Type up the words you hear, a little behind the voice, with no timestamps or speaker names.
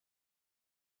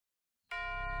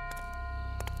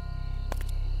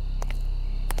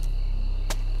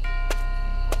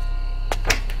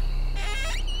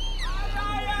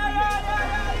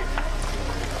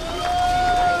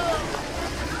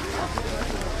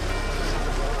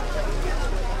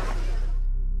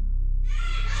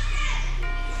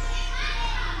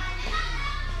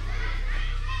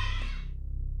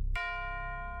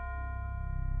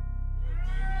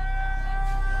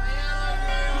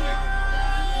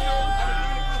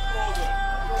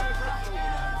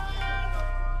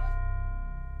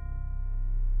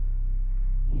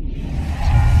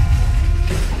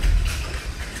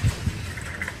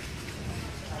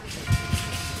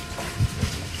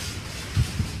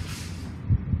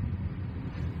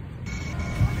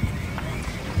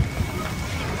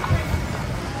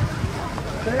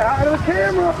Stay out of the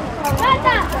camera.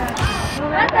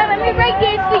 Mata, let me break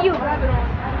this for you.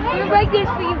 Let me break this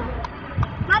for you.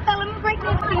 Mata, let me break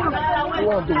this for you. You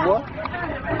want to do what?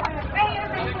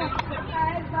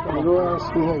 I'm going to go out and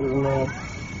see niggas, man.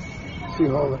 See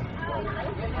Holy.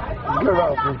 Get her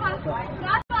out, man.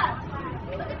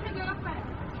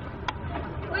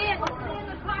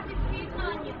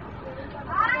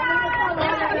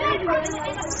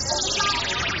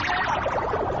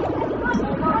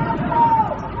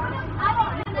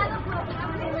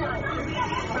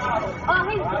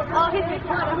 Oh, he's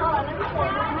recording. Hold on.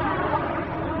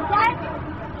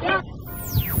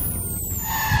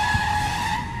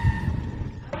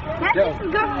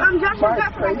 I'm Josh's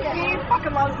girlfriend. She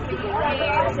fucking loves me.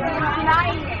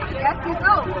 Yes, you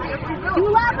do. You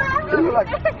love her?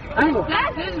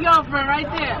 That's his girlfriend right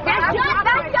there. That's Josh.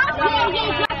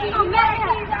 Yeah.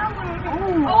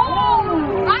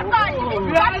 Oh, I thought you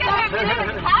didn't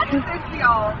catch this,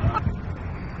 y'all.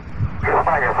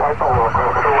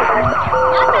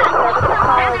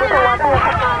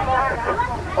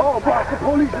 Oh, boss, the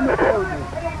police in the building.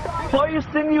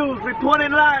 Houston News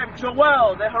reporting live.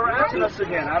 Joel, they're harassing us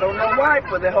again. I don't know why,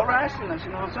 but they're harassing us.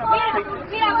 You know what I'm saying?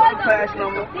 Class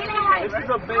number. This is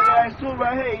a big ass tool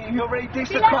right here. He already thinks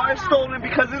the car is stolen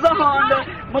because it's a Honda.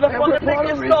 Motherfucker think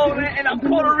it's stolen, and a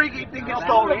Puerto Rican think it's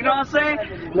stolen. You know what I'm saying?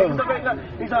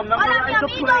 He's a memorize the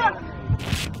plate.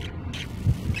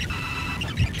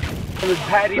 There's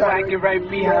Patty Wagon right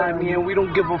behind me, and we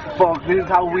don't give a fuck. This is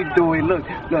how we do it. Look,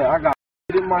 I got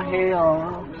in my hair.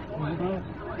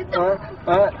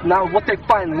 Now what they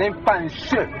finding? They ain't finding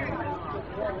shit.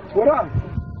 What up?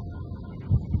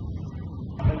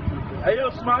 Hey, yo,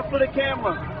 smile for the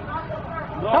camera.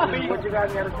 No, me. What you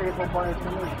guys got to say about us?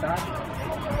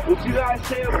 What you guys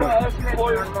say about us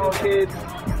boys and kids?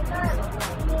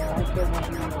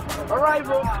 All right,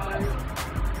 bro.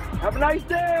 Have a nice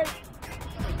day.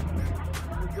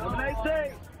 Have a nice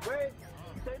day. Wait,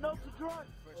 say no to drugs.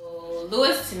 Well,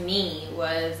 Lewis to me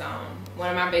was one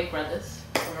of my big brothers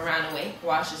from around the way,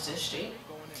 Washington Street.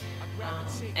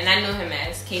 And I knew him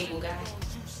as Cable Guy.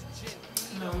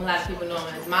 A lot of people know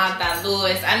him as Martha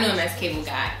Lewis. I knew him as Cable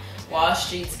Guy, Wall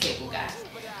Street's Cable Guy.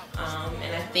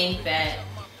 And I think that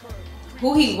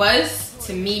who he was,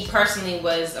 to me personally,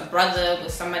 was a brother,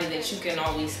 was somebody that you can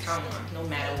always count on, no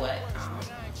matter what.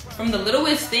 From the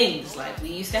littlest things, like we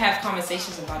used to have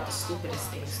conversations about the stupidest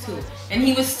things too, and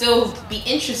he would still be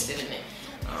interested in it.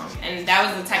 And that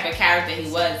was the type of character he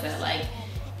was. That like,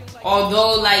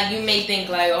 although like you may think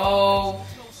like, oh,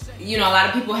 you know, a lot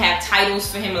of people have titles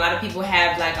for him. A lot of people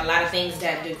have like a lot of things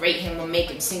that degrade him or make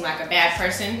him seem like a bad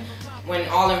person. When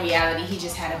all in reality, he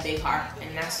just had a big heart,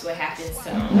 and that's what happens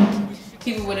to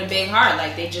people with a big heart.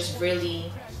 Like they just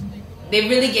really. They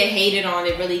really get hated on,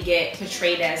 they really get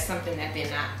portrayed as something that they're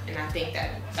not. And I think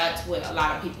that that's what a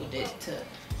lot of people did to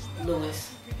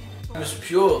Lewis. He was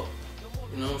pure,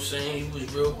 you know what I'm saying? He was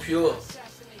real pure.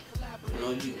 You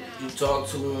know, you talk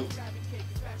to him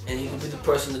and he could be the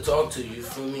person to talk to, you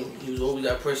feel me? He was always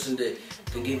that person that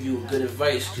can give you good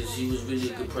advice because he was really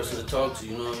a good person to talk to,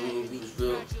 you know what I mean? He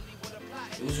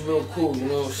was real cool, you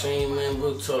know what I'm saying, man?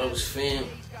 Real talk, I was fan.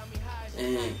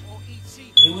 And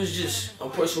he was just a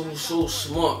person who was so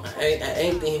smart at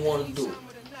anything he wanted to do.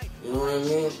 You know what I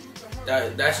mean?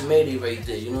 That's Mayday right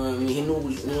there. You know what I mean? He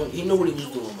knew what he was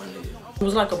doing, my nigga. He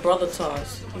was like a brother to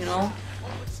us. You know?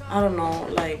 I don't know.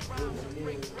 Like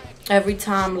every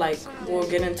time, like we'll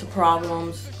get into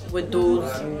problems with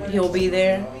dudes, he'll be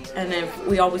there. And if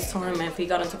we always tell him if he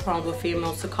got into problems with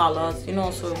females to call us. You know?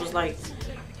 So it was like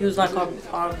he was like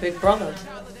our big brother.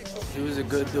 He was a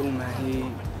good dude,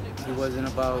 man. He wasn't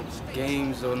about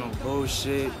games or no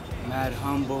bullshit, mad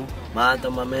humble. Mata,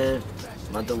 my man,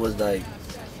 Mata was like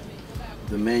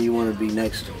the man you want to be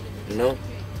next to, you know?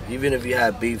 Even if you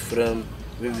had beef with him,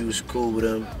 even if you was cool with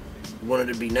him, you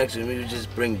wanted to be next to him, he would just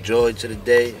bring joy to the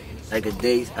day, like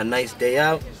a nice day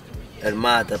out. El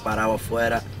Mata paraba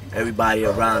afuera, everybody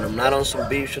around him, not on some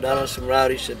beef shit, not on some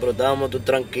rowdy shit, pero estábamos tú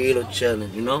tranquilo,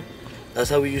 chilling, you know?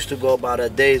 That's how we used to go about our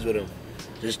days with him,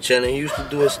 just chilling. He used to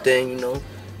do his thing, you know?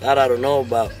 That I don't know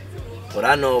about. What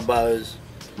I know about is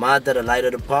Mata, the light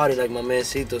of the party, like my man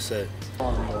Sito said.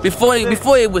 Before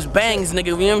it was bangs, nigga,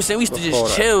 you know what I'm saying? We used to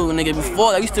just chill, nigga.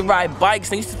 Before, like, we used to ride bikes,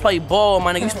 nigga. We used to play ball,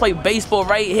 my nigga. We used to play baseball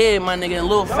right here, my nigga, in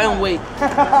Little Fenway. You know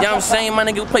what I'm saying, my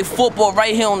nigga? We play football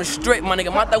right here on the strip, my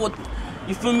nigga. Mata would,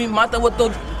 you feel me? Mata would throw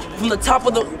from the top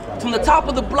of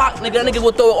the block, nigga. That nigga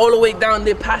would throw it all the way down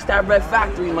there past that Red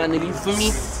Factory, my nigga. You feel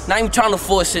me? Not even trying to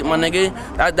force it, my nigga.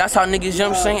 That's how niggas, you know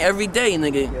what I'm saying, every day,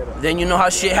 nigga. Then you know how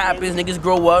shit happens, niggas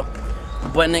grow up.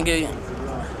 But nigga,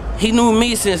 he knew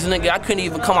me since, nigga, I couldn't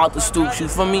even come out the stoops, you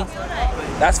feel me?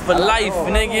 That's for life,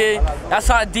 nigga. That's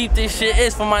how deep this shit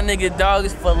is for my nigga, dog.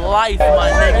 It's for life, my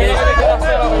nigga.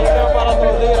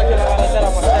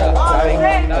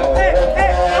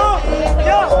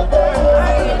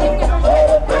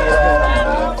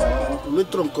 Luis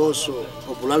Troncoso,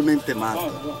 popularmente Mata,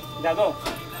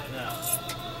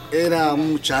 era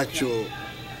un muchacho,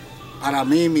 para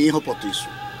mí, mi hijo potizo.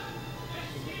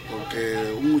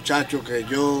 Porque un muchacho que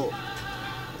yo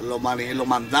lo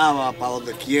mandaba para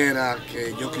donde quiera,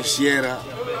 que yo quisiera,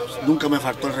 nunca me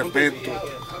faltó el respeto.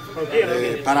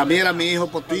 Para mí era mi hijo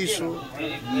potizo,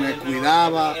 me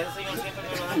cuidaba.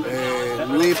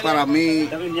 Luis para mí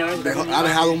ha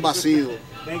dejado un vacío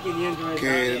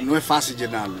que no es fácil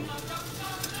llenarlo.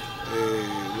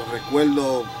 Lo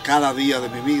recuerdo cada día de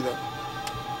mi vida.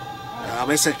 A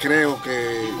veces creo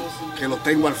que lo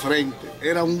tengo al frente.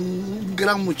 Era un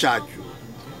gran muchacho,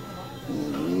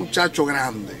 un muchacho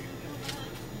grande,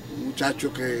 un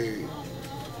muchacho que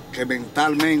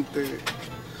mentalmente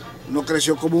no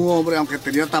creció como un hombre, aunque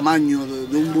tenía tamaño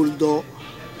de un bulldog,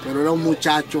 pero era un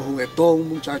muchacho juguetón, un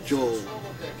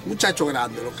muchacho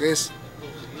grande, lo que es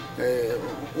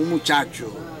un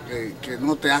muchacho que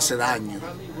no te hace daño,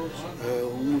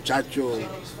 un muchacho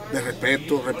de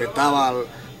respeto, respetaba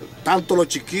tanto lo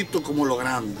chiquito como lo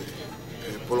grande,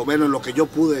 por lo menos lo que yo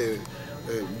pude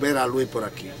ver a Luis por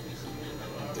aquí.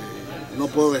 No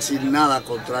puedo decir nada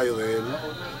contrario de él.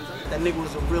 That nigga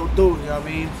was a real dude, you know what I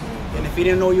mean? And if he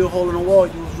didn't know you were holding the wall,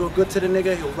 you was real good to the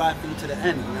nigga, he'll ride for you to the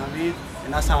end, you know what I mean?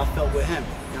 And that's how I felt with him,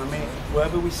 you know what I mean?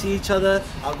 Wherever we see each other,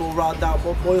 I'll go ride down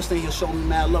Boylston, he'll show me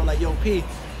mad love, like, yo, P,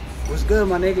 what's good,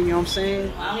 my nigga, you know what I'm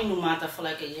saying? I only knew Mata for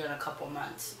like a year and a couple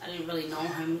months. I didn't really know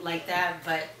him like that,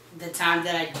 but the time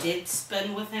that I did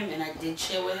spend with him and I did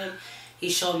chill with him, he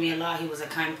showed me a lot. He was a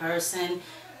kind person.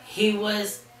 He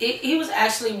was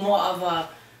actually more of a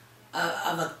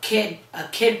kid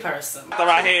person. I'm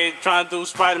right here trying to do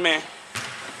Spider-Man.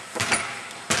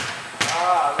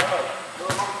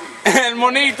 El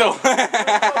monito.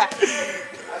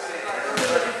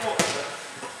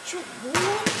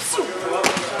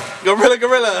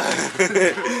 Gorilla.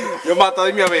 Yo Mata,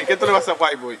 dime a ver, ¿qué tú le vas a hacer a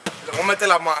White Boy? Le voy a meter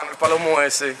la mano, el palomo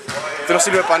ese. Esto no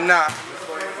sirve para nada.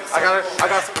 I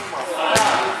got some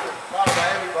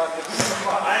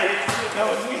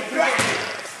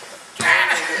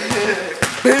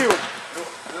Bill.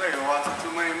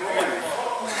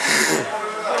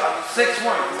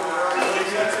 6'1".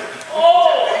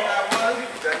 Oh!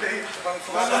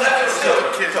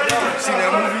 See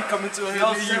that movie coming to a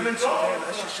hill near you?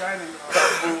 That shit shining.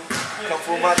 Come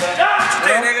for my dad.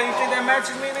 Nigga, you think that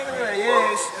matches me, nigga?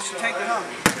 Yeah, that should take it home.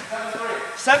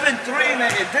 7'3",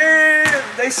 nigga.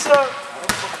 Damn, they suck.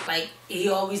 Like, he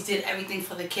always did everything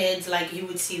for the kids. Like, he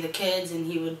would see the kids and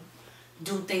he would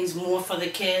do things more for the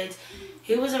kids.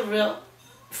 He was a real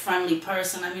friendly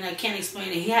person. I mean, I can't explain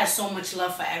it. He had so much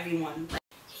love for everyone.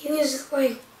 He was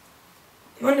like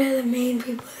one of the main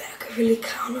people that I could really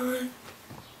count on.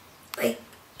 Like,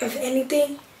 if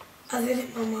anything, other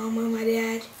than my mom and my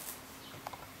dad.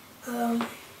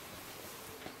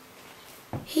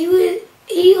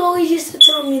 He always used to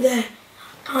tell me that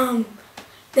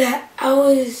that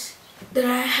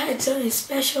I had something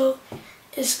special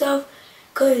and stuff.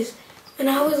 Cause when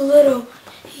I was little,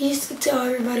 he used to tell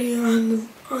everybody on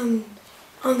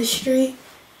the street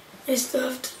and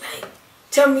stuff to like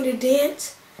tell me to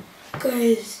dance.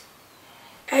 Cause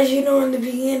as you know in the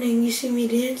beginning, you see me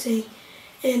dancing,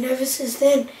 and ever since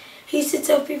then, he used to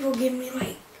tell people give me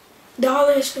like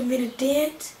dollars for me to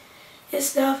dance and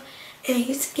stuff, and he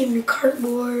used to give me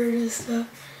cardboard and stuff,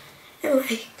 and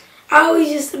like I always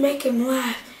used to make him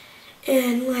laugh,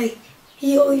 and like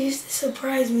he always used to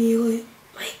surprise me with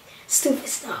like stupid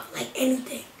stuff, like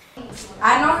anything.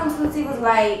 I know him since he was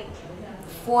like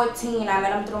 14. I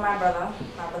met him through my brother.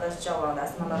 My brother's Joel,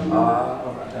 that's my little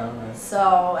brother.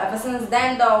 So ever since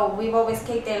then though, we've always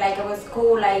kicked it, like it was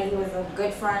cool, like he was a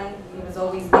good friend, he was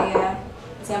always there.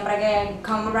 Siempre que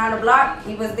come around the block,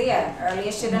 he was there.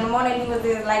 Early shit in the morning, he was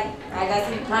there, like, I guess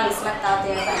he probably slept out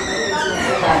there.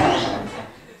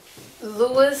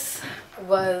 Louis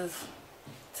was,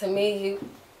 to me,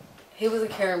 he was a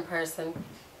caring person.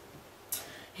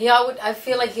 I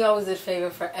feel like he always did favor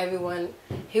for everyone.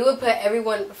 He would put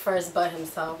everyone first but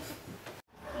himself.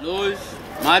 Louis,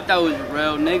 Mata was a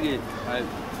real nigga. Like,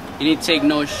 he didn't take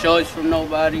no shorts from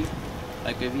nobody.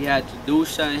 Like, if he had to do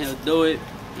something, he'll do it.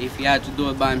 If he had to do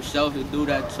it by himself, he'll do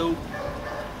that too.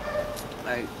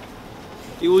 Like,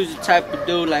 he was the type of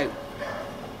dude, like,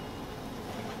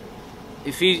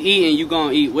 if he's eating, you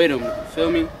gonna eat with him, you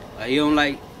feel me? Like, he don't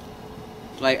like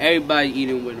everybody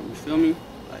eating with him, you feel me?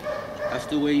 Like, that's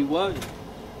the way he was.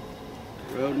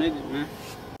 Real nigga, man.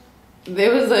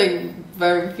 There was like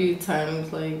very few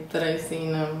times like that I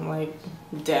seen him like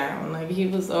down. Like he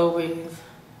was always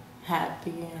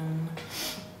happy and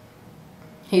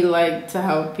he liked to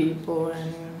help people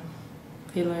and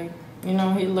he like, you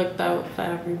know, he looked out for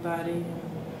everybody.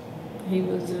 And he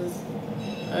was just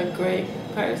a great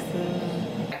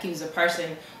person. Like he was a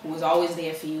person who was always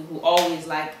there for you, who always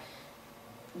like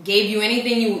gave you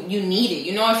anything you needed.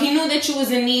 You know, if he knew that you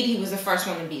was in need, he was the first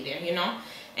one to be there, you know?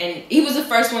 And he was the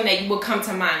first one that would come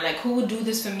to mind. Like, who would do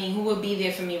this for me? Who would be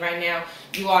there for me right now?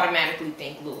 You automatically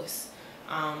think Lewis.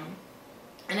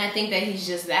 And I think that he's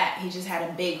just that. He just had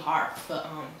a big heart for,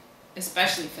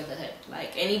 especially for the hood.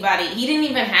 Like, anybody, he didn't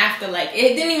even have to, like,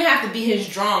 it didn't even have to be his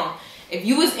drum. If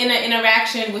you was in an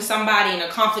interaction with somebody, in a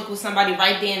conflict with somebody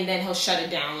right there and then, he'll shut it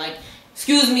down. Like,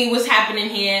 excuse me, what's happening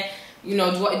here? You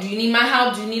know, do you need my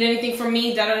help? Do you need anything from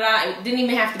me? Da da da. It didn't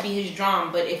even have to be his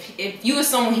drum. But if you were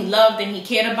someone he loved and he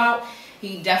cared about,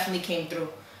 he definitely came through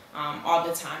all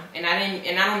the time. And I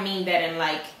don't mean that in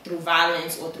like through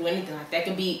violence or through anything like that. It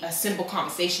could be a simple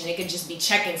conversation. It could just be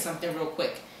checking something real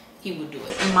quick. He would do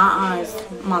it. In my eyes,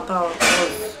 my thought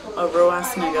was a real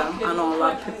ass nigga. I know a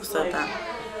lot of people said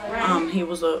that. He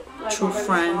was a true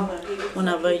friend.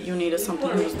 Whenever you needed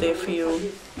something, he was there for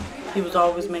you. He was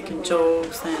always making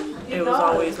jokes, and it was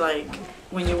always like,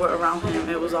 when you were around him,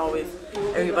 it was always,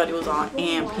 everybody was on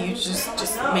amp. He used to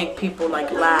just make people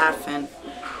like laugh and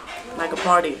like a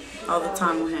party all the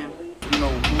time with him. You know,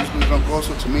 who's been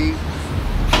Troncoso to me,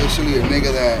 officially a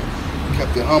nigga that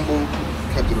kept it humble,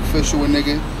 kept it official with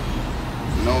nigga,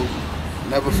 you know,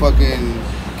 never fucking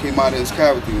came out of his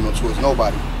character, you know, towards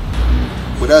nobody.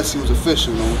 With us, he was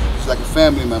official, you know, he's like a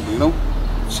family member, you know?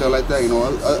 Shit like that, you know.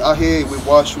 Out here with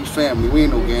Wall Street family, we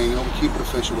ain't no gang, you know, we keep it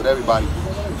official with everybody.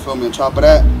 You feel me? On top of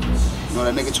that, you know,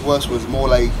 that nigga to us was more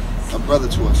like a brother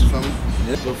to us, you feel me?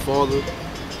 Good father.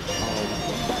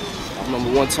 I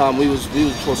remember one time we was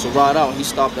supposed to ride out. He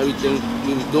stopped everything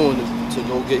we was doing to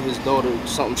go get his daughter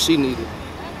something she needed.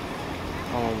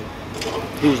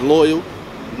 He was loyal,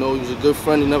 you know, he was a good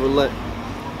friend. He never let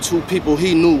two people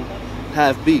he knew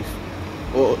have beef.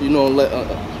 Or, you know,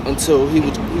 until he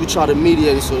would try to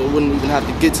mediate it so it wouldn't even have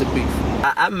to get to beef.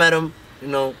 I met him, you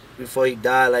know, before he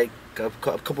died, like a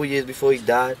couple years before he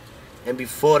died. And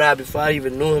before that, before I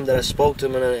even knew him, that I spoke to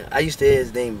him, and I used to hear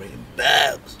his name ringing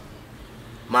bells.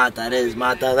 Mata this,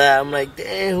 Mata that. I'm like,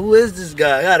 damn, who is this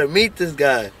guy? I gotta meet this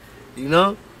guy, you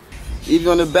know? Even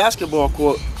on the basketball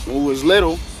court, when we was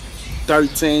little,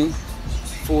 13,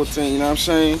 14, you know what I'm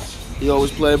saying? He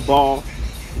always played ball.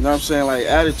 You know what I'm saying? Like,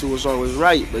 attitude was always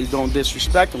right, but you don't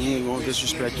disrespect him, he ain't gonna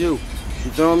disrespect you.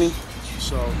 You feel me?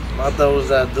 So, Mata was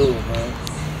that dude, man.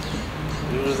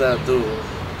 He was that dude.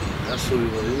 That's who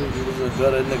he was. He was a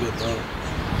good nigga, bro.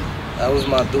 That was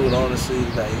my dude, honestly.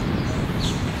 Like,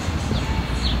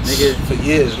 nigga, for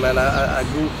years, man.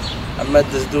 I met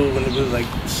this dude when he was like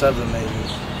 7, maybe,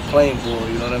 playing ball.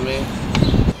 You know what I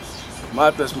mean?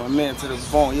 Mata's my man to the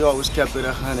bone. He always kept it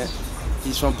 100.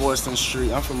 He's from Boston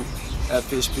Street. I'm from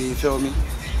FHP. You feel me?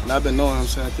 And I've been knowing him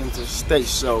since I came to the States.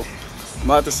 So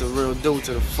Mata's a real dude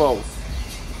to the foe.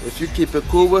 If you keep it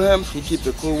cool with him, he keep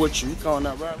it cool with you. You calling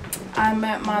that right? I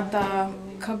met Mata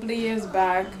a couple of years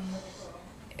back.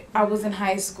 I was in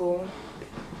high school.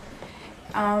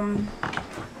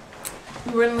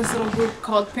 We were in this little group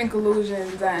called Pink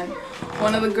Illusions, and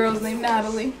one of the girls named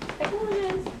Natalie,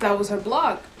 that was her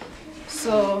blog.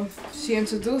 So she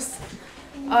introduced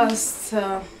us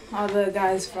to all the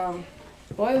guys from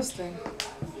Boylston.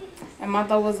 And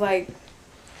Mata was like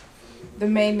the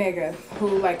main nigga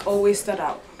who like always stood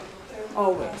out.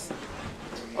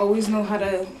 Always knew how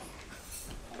to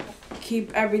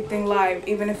keep everything live,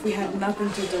 even if we had nothing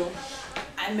to do.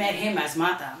 I met him as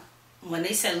Mata. When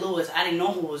they said Lewis, I didn't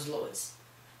know who was Lewis.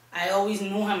 I always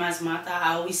knew him as Mata.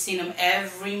 I always seen him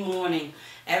every morning.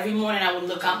 Every morning I would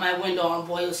look out my window on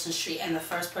Boylston Street, and the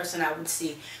first person I would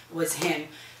see was him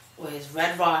with his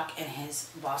Red Rock and his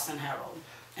Boston Herald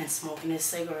and smoking his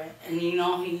cigarette. And you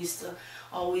know, he used to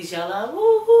always yell out,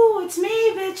 "Woo woo, it's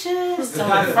me, bitches," to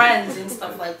my friends and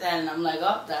stuff like that. And I'm like,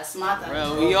 oh, that's Mata.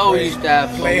 Bro, we always used to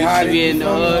have fun. We used to be in the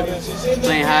hood,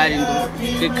 playing hide and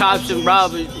go. The cops and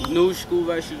robbers, new school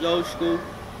versus old school,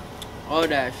 all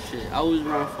that shit. I was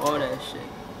around for all that shit.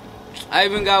 I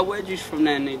even got wedges from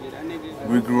that nigga.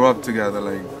 We grew up together,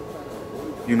 like,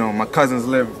 you know, my cousins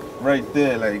lived right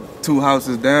there, like 2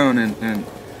 houses down, and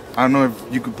I don't know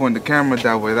if you could point the camera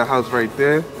that way. That house right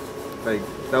there, like,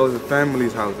 that was a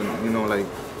family's house, and, you know, like,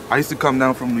 I used to come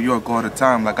down from New York all the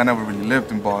time. Like, I never really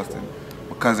lived in Boston.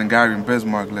 My cousin Gary and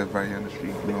Bismarck lived right here in the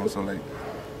street, you know, so, like,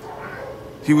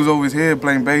 he was always here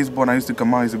playing baseball, and I used to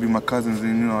come out, he used to be my cousins, and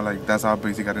you know, like, that's how I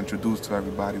basically got introduced to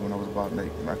everybody when I was about,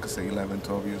 like, I could say 11,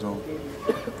 12 years old.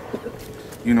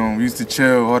 You know, we used to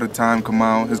chill all the time, come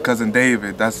out. His cousin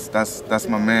David, that's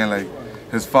my man. Like,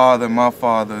 his father, my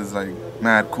father is like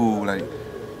mad cool. Like,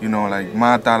 you know, like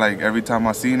Mata, like every time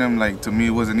I seen him, like to me it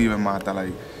wasn't even Mata.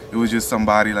 Like, it was just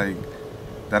somebody like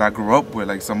that I grew up with,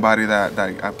 like somebody that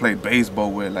I played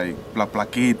baseball with, like La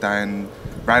Plaquita and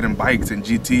riding bikes and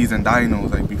GTs and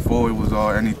dynos. Like before it was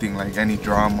all anything, like any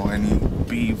drama, any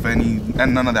beef, and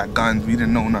none of that guns. We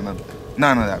didn't know none of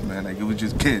that, man. Like it was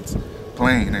just kids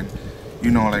playing. And you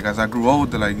know, like as I grew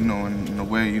older, like, you know, in a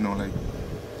way, you know, like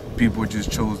people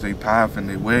just chose their path and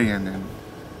their way, and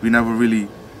we never really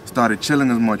started chilling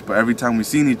as much. But every time we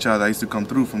seen each other, I used to come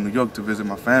through from New York to visit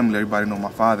my family. Everybody know my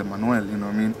father, Manuel, you know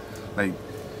what I mean? Like,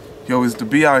 he always used to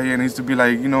be out here, and he used to be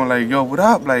like, you know, like, yo, what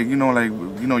up? Like, you know,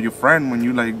 your friend when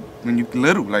you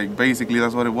little. Like, basically,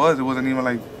 that's what it was. It wasn't even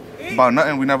like about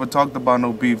nothing. We never talked about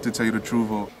no beef, to tell you the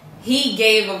truth. Or he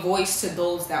gave a voice to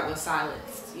those that were silenced.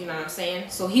 You know what I'm saying?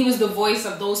 So he was the voice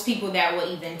of those people that were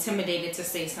either intimidated to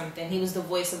say something. He was the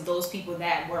voice of those people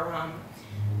that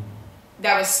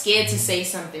were scared to say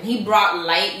something. He brought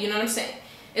light. You know what I'm saying?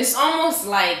 It's almost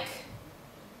like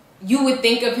you would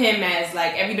think of him as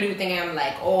like, everybody would think of him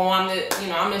like, oh,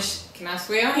 can I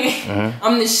swear on here?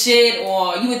 I'm the shit.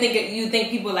 Or you would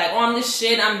think people like, oh, I'm the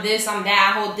shit, I'm this, I'm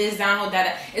that, I hold this down, hold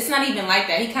that. It's not even like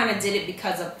that. He kind of did it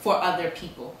for other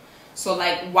people. So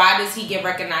like, why does he get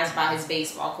recognized by his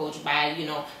baseball coach, by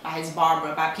his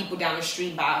barber, by people down the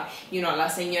street, by, La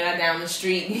Señora down the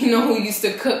street, who used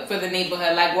to cook for the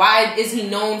neighborhood? Like, why is he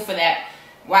known for that?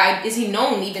 Why is he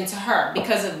known even to her?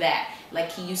 Because of that.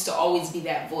 Like, he used to always be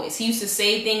that voice. He used to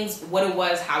say things, what it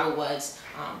was, how it was,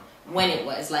 when it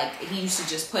was. Like, he used to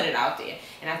just put it out there.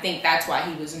 And I think that's why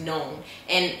he was known.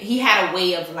 And he had a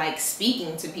way of, like,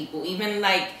 speaking to people, even,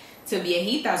 like, to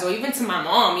viejitas, or even to my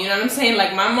mom, you know what I'm saying?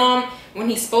 Like, my mom, when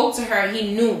he spoke to her,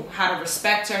 he knew how to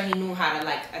respect her. He knew how to,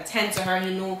 like, attend to her.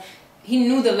 He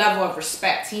knew the level of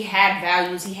respect. He had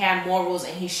values, he had morals,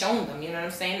 and he shown them, you know what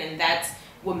I'm saying? And that's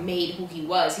what made who he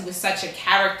was. He was such a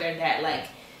character that, like,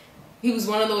 he was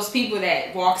one of those people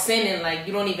that walks in and, like,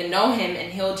 you don't even know him,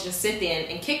 and he'll just sit there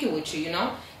and kick it with you, you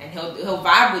know? And he'll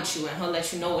vibe with you, and he'll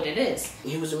let you know what it is.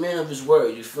 He was a man of his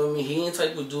word, you feel me? He ain't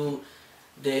type of dude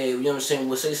that, you know what I'm saying,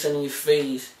 will say something in your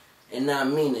face and not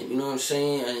mean it, you know what I'm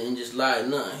saying? And just lie,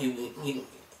 nothing.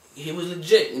 He was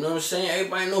legit, you know what I'm saying?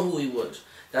 Everybody know who he was.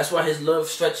 That's why his love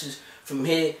stretches from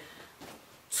here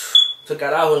to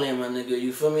Carajo land, my nigga.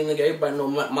 You feel me, nigga? Everybody know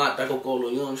Mata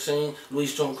Cocolo, you know what I'm saying?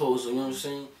 Luis Troncoso, you know what I'm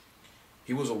saying?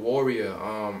 He was a warrior.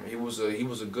 He was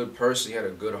a good person. He had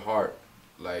a good heart.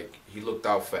 Like, he looked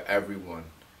out for everyone.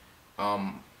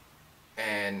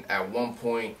 And at one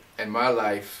point in my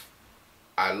life,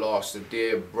 I lost a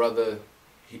dear brother,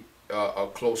 a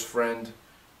close friend,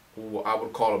 who I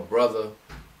would call a brother,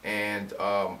 and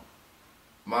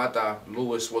Mata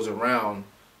Lewis was around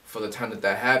for the time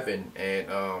that happened, and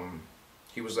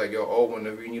he was like, yo, oh,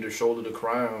 whenever you need a shoulder to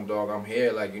cry on, dog, I'm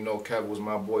here. Like, you know, Kev was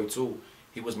my boy too.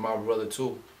 He was my brother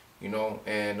too, you know,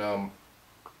 and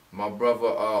my brother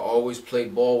always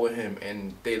played ball with him,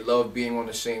 and they loved being on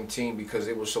the same team because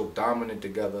they were so dominant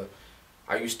together.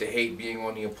 I used to hate being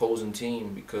on the opposing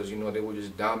team because, you know, they would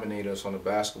just dominate us on the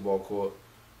basketball court,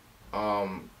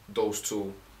 those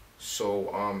two.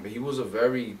 So he was a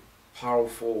very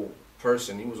powerful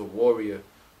person. He was a warrior.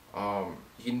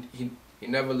 He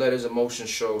never let his emotions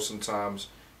show sometimes,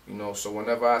 you know. So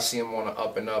whenever I see him on the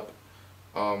up and up,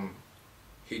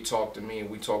 he talked to me, and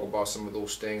we talk about some of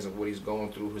those things of what he's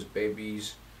going through, his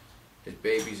babies,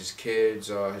 his kids,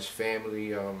 his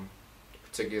family,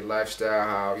 particular lifestyle,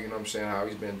 how, you know what I'm saying, how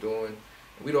he's been doing.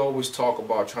 We'd always talk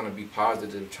about trying to be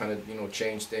positive, trying to, you know,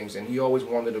 change things, and he always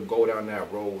wanted to go down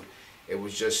that road. It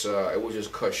was just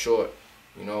cut short,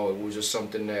 you know. It was just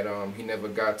something that he never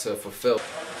got to fulfill.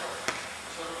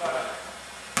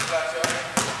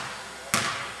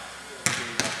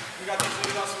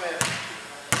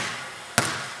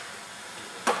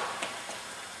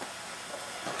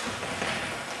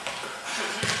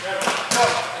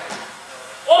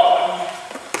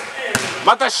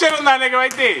 Mata shit on that nigga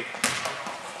right there.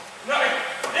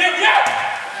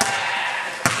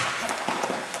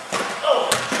 Oh,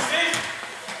 see?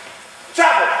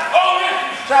 Travel. Oh,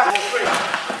 yeah. Travel.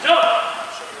 Jump.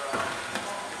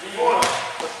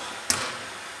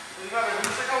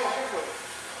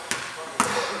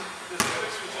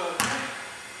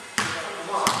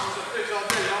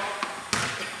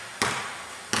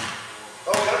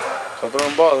 So throw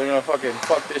them balls, they're gonna fucking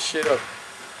fuck this shit up.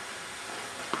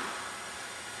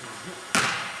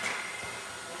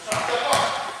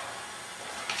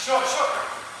 Short.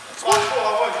 Spot 4,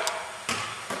 I want you.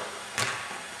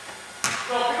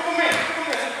 No, pick up a man.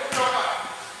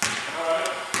 Alright.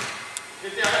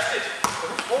 Get down, that's it. What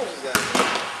the balls is that?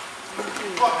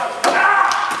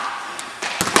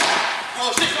 Oh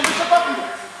shit, don't mix up up me.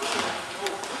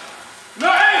 No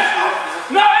aim!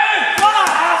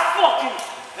 Fucking!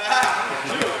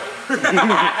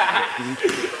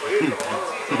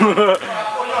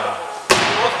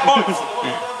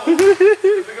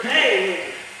 Hey!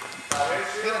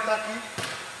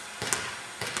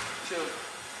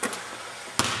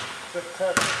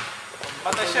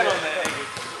 Mata shit on that nigga.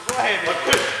 Go ahead,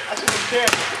 nigga. I should be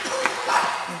careful.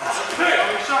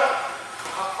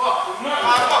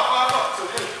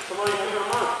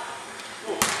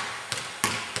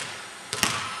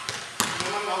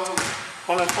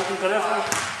 Con el fucking teléfono.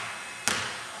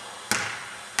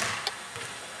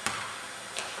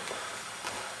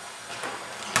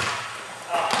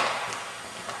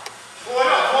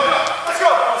 Let's go.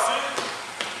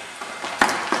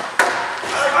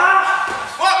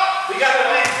 We got the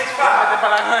lane 6'5". Vete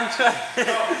para la cancha. 6'5".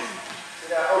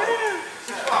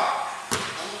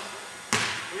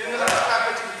 Viene la stack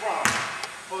to the front.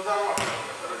 Hold on.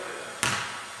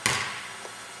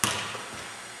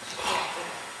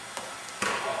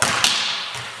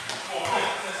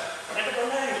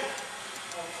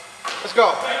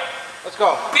 Let's go.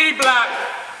 Beat block.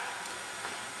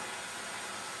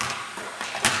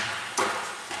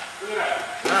 Look at that.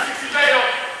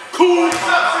 Cool. 6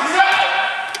 up.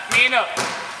 Mean up.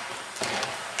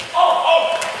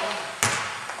 Oh.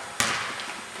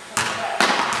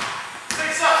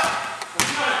 6 up.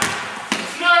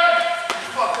 9.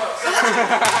 Fuck up.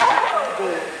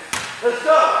 Let's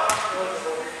go.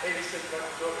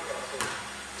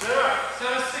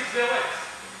 7-6 their legs.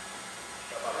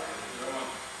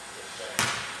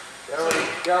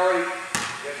 Get ready.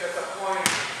 Yeah, just a point.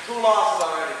 2 losses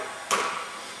already.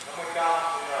 Oh my God.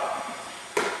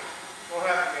 What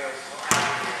happened, Mills?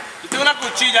 Yo tengo una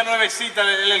cuchilla nuevecita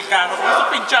en el carro. Con eso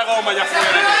pincha goma allá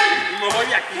afuera. Y me voy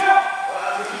de aquí.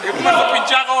 Yo con eso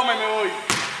pincha goma y me voy.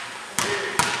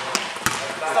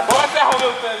 Pónganse a joder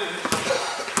ustedes.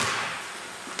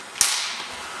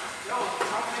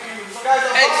 8-6.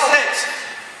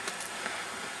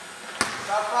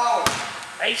 Stop following.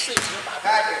 8-6.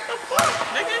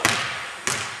 Nigga.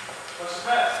 What's the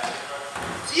best?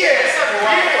 Yeah,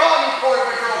 call me for it,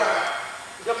 girl.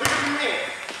 Yo, pick up your man.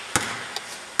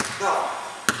 No.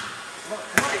 Come on.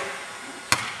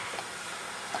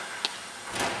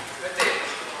 Right there.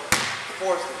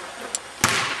 Force it.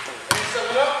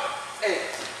 7 up. 8.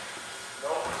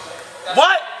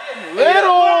 What?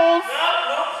 Little.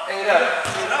 8 up.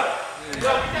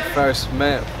 First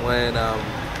met when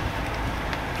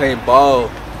playing ball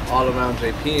all around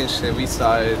JP and shit. We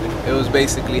started, it was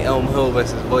basically Elm Hill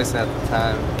versus Boyce at the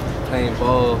time, playing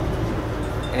ball.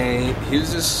 And he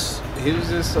was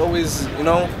just always, you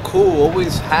know, cool,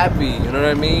 always happy, you know what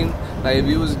I mean? Like if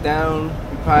he was down,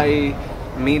 you probably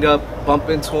meet up, bump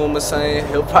into him or something,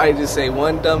 he'll probably just say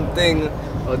one dumb thing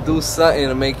or do something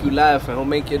to make you laugh and he'll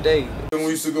make your day. When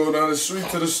we used to go down the street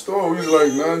to the store, we was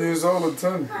like 9 years old or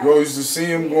 10. We always used to see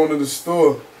him going to the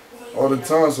store all the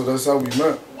time, so that's how we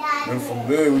met. And from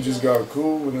there, we just got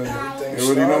cool, and then you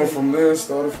already know from there,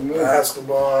 started from there.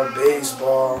 Basketball,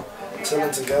 baseball,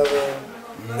 chilling together.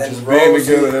 Then Just being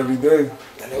together every day.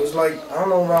 And it was like, I don't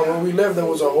know about where we lived, there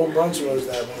was a whole bunch of us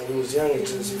that when we was young,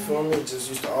 just, you feel me, just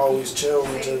used to always chill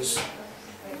and just, I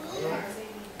don't know,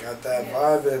 got that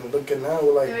vibe, and looking now,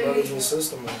 we're like brothers and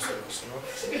sisters, you know?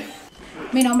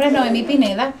 Mi nombre es Noemí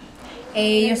Pineda,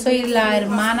 yo soy la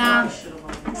hermana,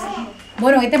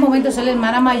 bueno, en este momento soy la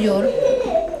hermana mayor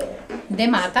de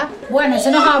Mata. Bueno, él se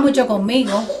enojaba mucho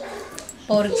conmigo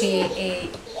porque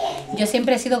yo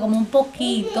siempre he sido como un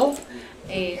poquito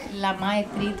la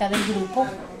maestrita del grupo,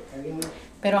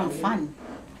 pero I'm fan.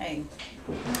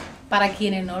 Para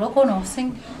quienes no lo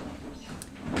conocen,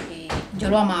 yo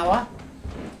lo amaba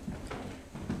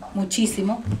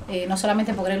muchísimo, no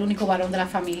solamente porque era el único varón de la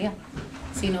familia,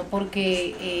 sino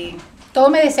porque todo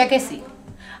me decía que sí.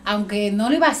 Aunque no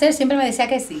lo iba a hacer, siempre me decía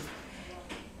que sí.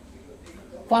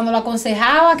 Cuando lo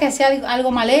aconsejaba que hacía algo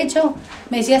mal hecho,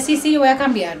 me decía sí, yo voy a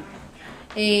cambiar.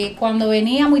 Cuando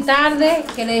venía muy tarde,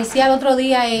 que le decía el otro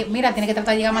día, mira, tienes que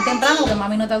tratar de llegar más temprano porque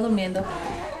mami no está durmiendo.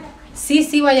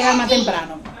 Sí, voy a llegar más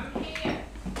temprano.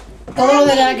 Todo lo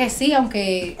de era que sí,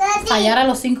 aunque fallara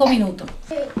los 5 minutos.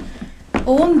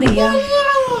 Hubo un día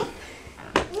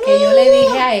que yo le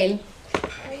dije a él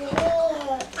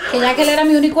que ya que él era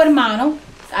mi único hermano,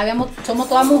 somos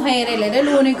todas mujeres, él era el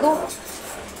único,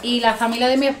 y la familia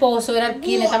de mi esposo era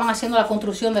quienes estaban haciendo la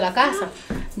construcción de la casa.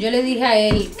 Yo le dije a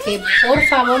él que por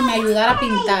favor me ayudara a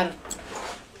pintar,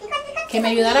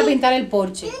 el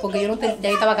porche, porque yo ya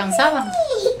estaba cansada.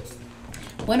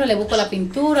 Bueno, le busco la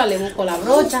pintura, le busco la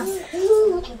brocha.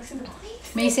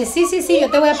 Me dice, sí, yo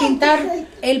te voy a pintar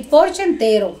el porche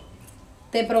entero.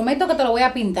 Te prometo que te lo voy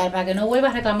a pintar para que no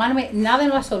vuelvas a reclamarme nada en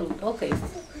lo absoluto. Ok.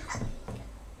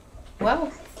 Wow.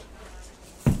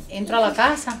 Entro a la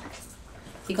casa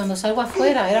y cuando salgo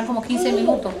afuera, eran como 15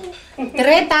 minutos.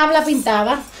 3 tablas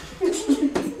pintadas.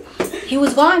 He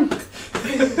was gone.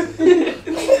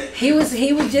 He was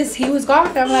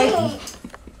gone. I'm like,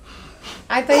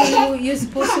 I thought you were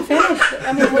supposed to finish.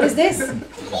 I mean, what is this?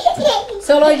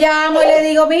 Solo llamo y le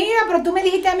digo, mira, pero tú me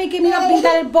dijiste a mí que me iba a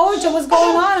pintar el porche. What's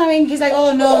going on? I mean, he's like,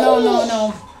 oh,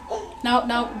 no.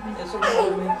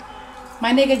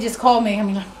 My nigga just called me. I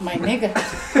mean, my nigga.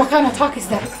 What kind of talk is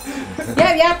that?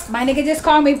 Yeah. My nigga just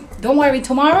called me. Don't worry,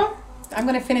 tomorrow I'm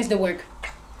gonna finish the work.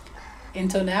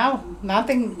 Until now,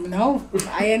 nothing. No,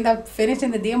 I end up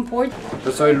finishing the damn porch.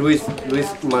 Yo soy Luis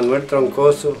Manuel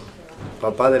Troncoso,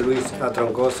 papá de Luis A.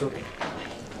 Troncoso.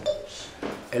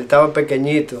 Él estaba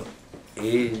pequeñito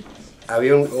y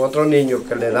había otro niño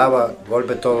que le daba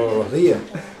golpes todos los días.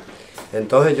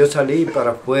 Entonces yo salí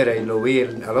para afuera y lo vi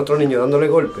al otro niño dándole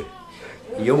golpes.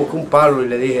 Y yo busqué un palo y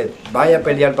le dije, vaya a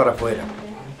pelear para afuera.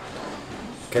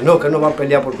 Que no va a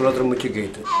pelear porque el otro es muy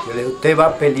chiquito. Yo le dije, usted va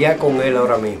a pelear con él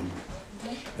ahora mismo.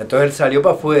 Entonces él salió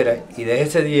para afuera y desde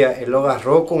ese día él lo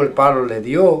agarró con el palo, le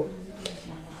dio.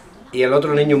 Y el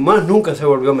otro niño más nunca se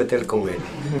volvió a meter con él.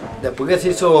 Después que se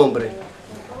hizo hombre,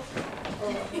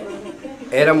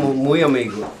 éramos muy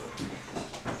amigos.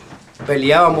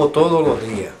 Peleábamos todos los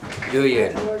días, yo y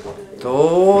él.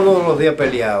 Todos los días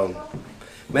peleábamos.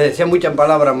 Me decía muchas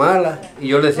palabras malas y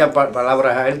yo le decía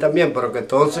palabras a él también, pero que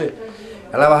entonces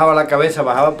él bajaba la cabeza,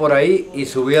 bajaba por ahí y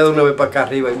subía de una vez para acá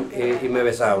arriba y me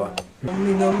besaba.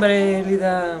 Mi nombre es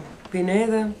Lida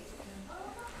Pineda.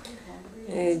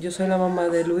 Yo soy la mamá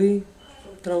de Luis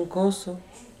Troncoso.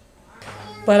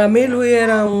 Para mí Luis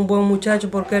era un buen muchacho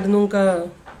porque él nunca,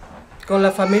 con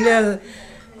la familia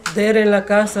de él en la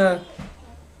casa,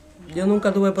 yo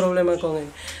nunca tuve problema con él.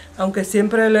 Aunque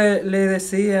siempre le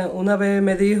decía, una vez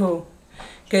me dijo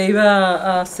que iba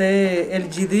a hacer el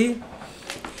GD,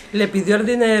 le pidió el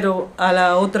dinero a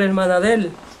la otra hermana de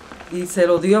él y se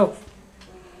lo dio.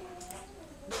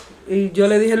 Y yo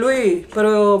le dije, Luis,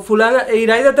 pero fulana,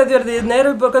 Iraida te dio el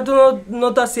dinero, ¿y por qué tú no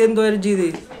estás haciendo el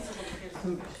GD?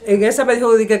 En esa me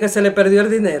dijo que se le perdió el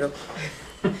dinero.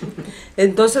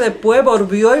 Entonces después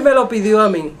volvió y me lo pidió a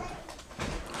mí.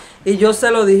 Y yo se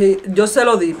lo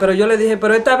di, pero yo le dije,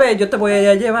 pero esta vez yo te voy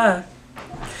a llevar.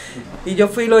 Y yo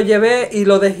fui y lo llevé y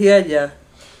lo dejé allá.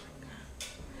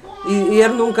 Y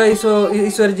él nunca hizo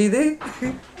el GD.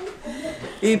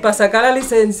 Y para sacar la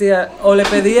licencia, o le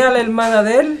pedía a la hermana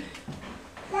de él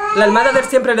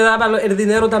siempre le daba el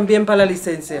dinero también para la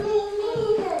licencia.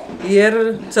 Y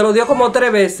él se lo dio como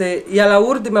 3 veces y a la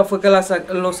última fue que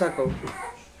lo sacó.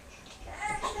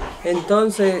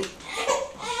 Entonces,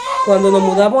 cuando nos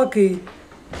mudamos aquí,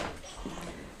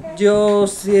 yo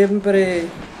siempre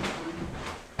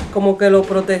como que lo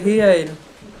protegía a él.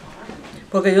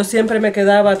 Porque yo siempre me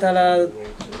quedaba hasta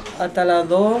las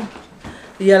 2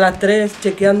 y a las 3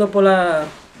 chequeando por la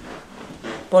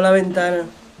ventana.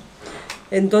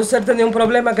 Entonces él tenía un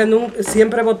problema que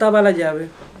siempre botaba la llave.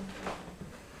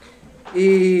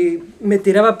 Y me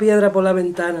tiraba piedra por la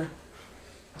ventana.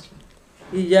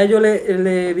 Y ya yo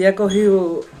le había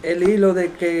cogido el hilo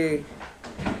de que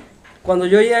cuando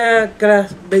yo ya que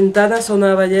las ventanas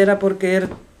sonaban ya era porque él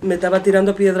me estaba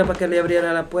tirando piedra para que le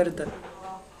abriera la puerta.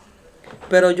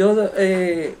 Pero yo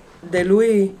de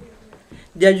Luis,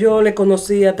 ya yo le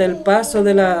conocía hasta el paso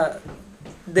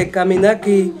de caminar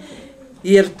aquí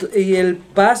y el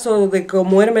paso de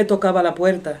cómo él me tocaba la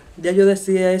puerta. Ya yo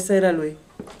decía, ese era Luis.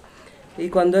 Y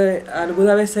cuando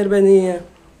alguna vez él venía,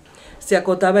 se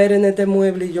acotaba él en este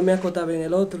mueble y yo me acotaba en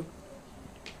el otro.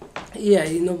 Y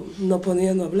ahí no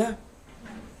poníamos a hablar.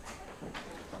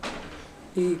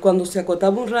 Y cuando se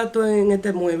acotaba un rato en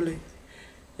este mueble,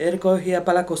 él cogía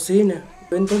para la cocina.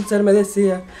 Entonces él me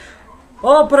decía,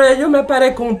 oh, pero yo me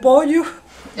parezco un pollo.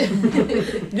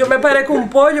 Yo me parezco un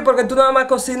pollo porque tú nada más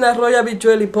cocinas arroz,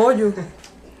 habichuela y pollo.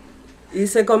 Y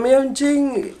se comía un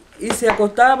chin y se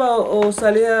acostaba o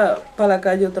salía para la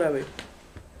calle otra vez.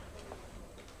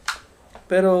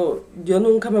 Pero yo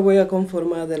nunca me voy a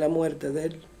conformar de la muerte de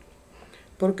él.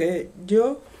 Porque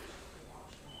yo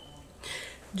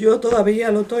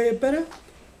todavía lo estoy esperando.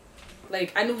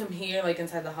 Like, I knew him here, like,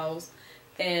 inside the house.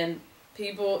 And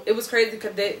people, it was crazy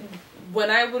because when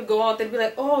I would go out, they'd be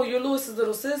like, oh, you're Lewis's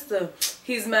little sister.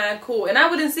 He's mad cool. And I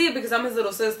wouldn't see it because I'm his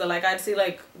little sister. Like, I'd see,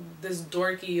 like, this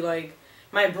dorky, like,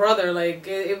 my brother. Like,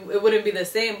 it wouldn't be the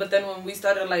same. But then when we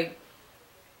started, like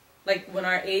when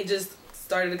our ages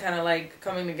started kind of, like,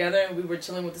 coming together and we were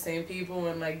chilling with the same people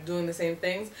and, like, doing the same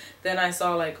things, then I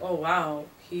saw, like, oh, wow,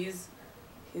 he's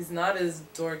not as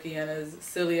dorky and as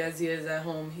silly as he is at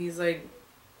home. He's, like,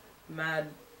 mad,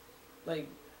 like,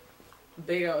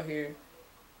 big out here.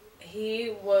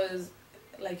 He was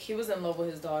in love with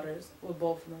his daughters, with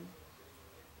both of them.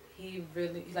 He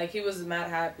really, like, he was mad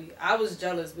happy. I was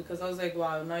jealous because I was like,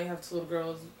 wow, now you have 2 little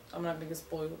girls, I'm not gonna get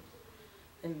spoiled.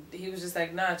 And he was just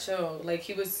like, nah, chill. Like,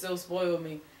 he would still spoil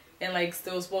me and, like,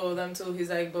 still spoil them too. He's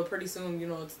like, but pretty soon, you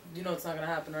know it's not gonna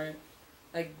happen, right?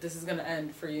 Like, this is gonna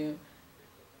end for you.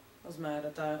 I was mad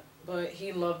at that. But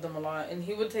he loved them a lot and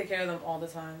he would take care of them all the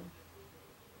time.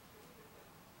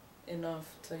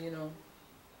 Enough to, you know,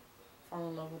 fall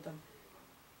in love with them.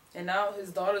 And now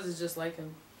his daughters is just like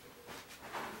him.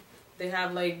 They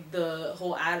have, like, the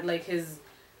whole like his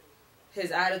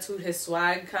attitude, his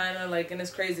swag, kind of, like, and it's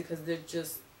crazy because they're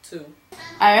just 2.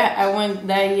 I went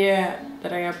that year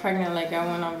that I got pregnant. Like, I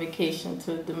went on vacation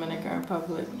to Dominican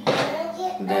Republic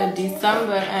the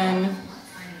December, and,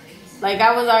 like,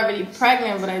 I was already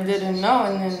pregnant, but I didn't know.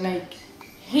 And then, like,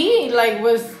 he, like,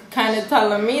 was kind of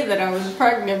telling me that I was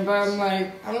pregnant, but I'm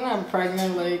like, I'm not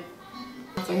pregnant. Like,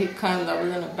 so he comes, I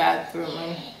was in the bathroom,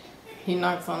 and he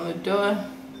knocks on the door.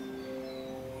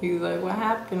 He's like, what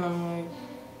happened? I'm like,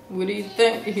 what do you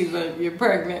think? He's like, you're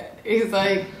pregnant. He's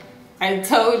like, I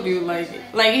told you. Like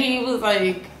he was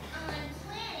like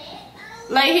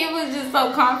he was just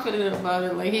so confident about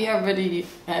it. Like, he already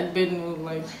had been,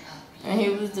 like, and he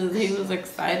was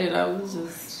excited. I was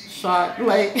just shocked.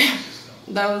 Like,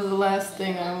 that was the last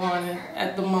thing I wanted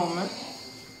at the moment.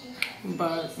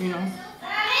 But, you know.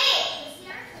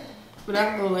 But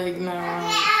I feel like now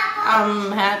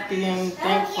I'm happy and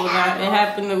thankful that it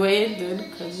happened the way it did,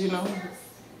 because, you know,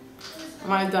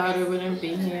 my daughter wouldn't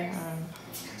be here.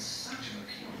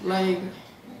 Like,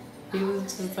 he was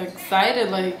just excited.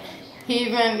 Like,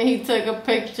 he took a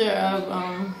picture of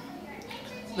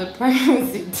the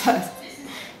pregnancy test,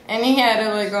 and he had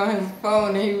it, like, on his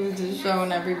phone, and he was just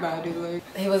showing everybody. Like,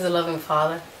 he was a loving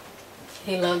father.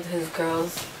 He loved his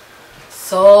girls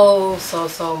so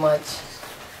much.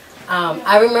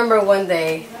 I remember one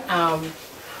day,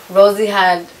 Rosie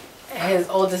had his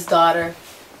oldest daughter,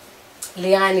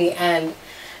 Liani, and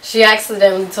she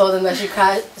accidentally told him that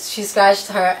she scratched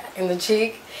her in the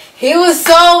cheek. He was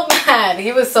so mad.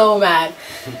 He was so mad.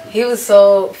 He was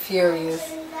so furious.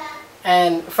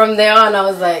 And from there on, I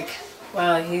was like,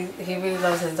 wow, he really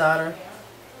loves his daughter.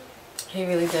 He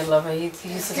really did love her. He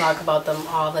used to talk about them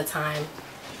all the time.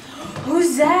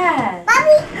 Who's that?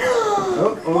 Mommy!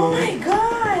 Oh my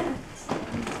God!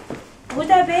 Who's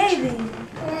that baby?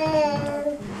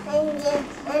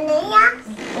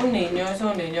 Un niño, es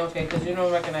un niño, okay, because you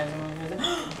don't recognize him.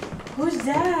 Who's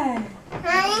that?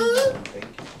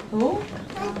 Who?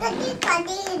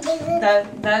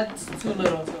 That's too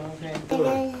little, so okay.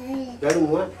 Dale un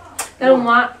mua. Dale un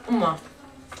mua.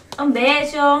 Un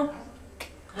beso.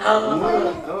 No, I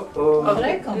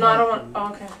don't want. Oh,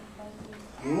 okay.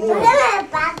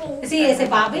 Sí, ese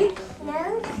papi.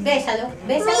 Bésalo,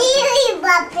 bésalo.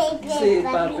 Sí,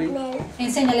 papi.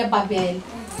 Enséñale a papi a él.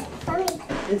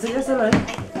 Enséñaselo a él.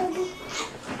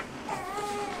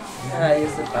 Ay,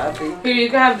 ese papi. Here, you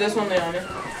can have this one, Leone.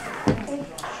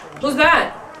 Who's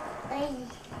that?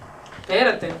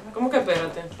 Espérate. ¿Cómo que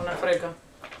espérate? Una freca.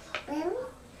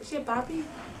 ¿Ese papi?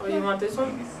 Oh, you want this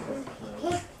one?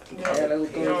 You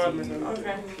don't want this one.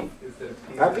 Okay.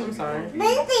 Papi. I'm sorry.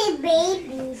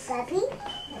 Baby, papi.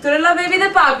 ¿Tú eres la baby de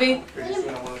papi?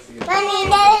 Mami,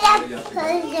 dale la cosa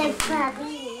de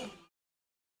papi.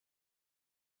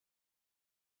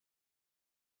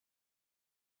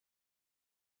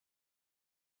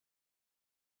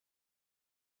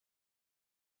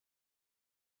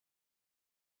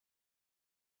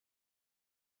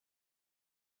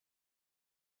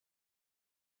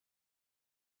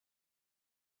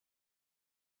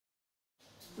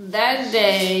 That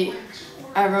day,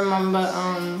 I remember,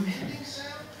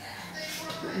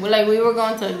 like, we were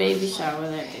going to a baby shower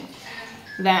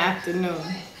that afternoon.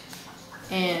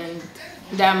 And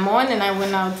that morning, I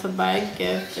went out to buy a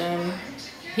gift, and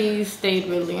he stayed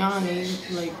with Leonie.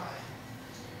 Like,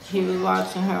 he was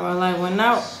watching her while I went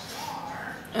out.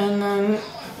 And then,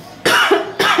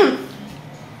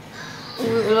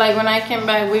 like, when I came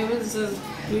back, we was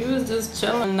just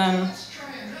chilling. And then,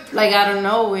 like, out of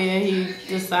nowhere, he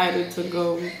decided to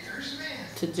go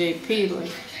to JP.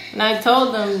 Like, and I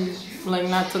told him, like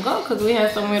not to go because we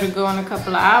had somewhere to go in a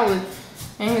couple of hours.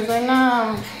 And he's like,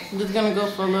 nah, I'm just gonna go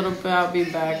for a little bit. I'll be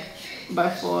back by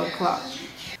 4 o'clock.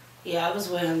 Yeah, I was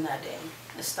with him that day.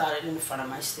 It started in front of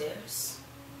my stairs.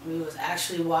 We was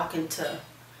actually walking to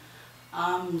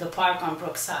the park on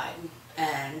Brookside,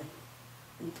 and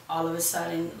all of a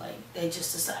sudden, like, they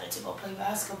just decided to go play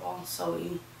basketball. So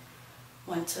we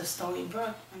went to Stony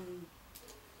Brook. And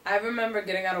I remember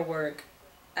getting out of work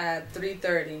at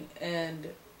 3:30 and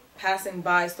passing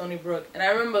by Stony Brook, and I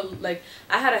remember, like,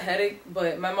 I had a headache,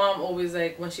 but my mom always,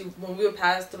 like, when we would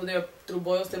pass through there through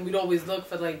Boylston, we'd always look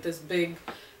for, like, this big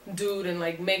dude and,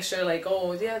 like, make sure, like,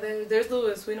 oh yeah, there's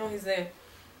Lewis, we know he's there.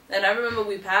 And I remember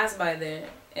we passed by there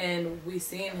and we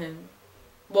seen him.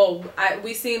 Well,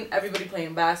 we seen everybody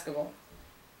playing basketball,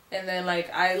 and then, like,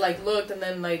 I, like, looked and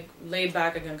then, like, laid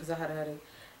back again because I had a headache,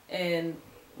 and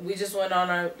we just went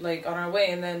on our way.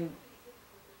 And then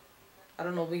I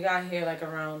don't know, we got here like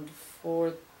around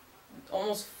 4,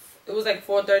 almost, it was like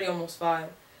 4:30, almost 5.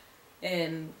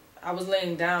 And I was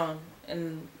laying down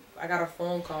and I got a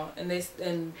phone call, and it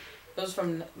was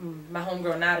from my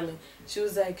homegirl Natalie. She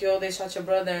was like, yo, they shot your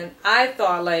brother. And I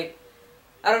thought, like,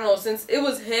 I don't know, since it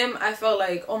was him, I felt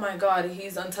like, oh my God,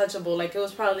 he's untouchable. Like, it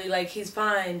was probably like, he's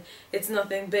fine. It's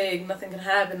nothing big. Nothing can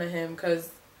happen to him, because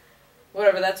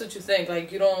whatever, that's what you think.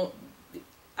 Like, you don't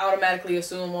automatically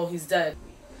assume, oh, he's dead.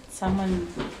 Someone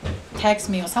text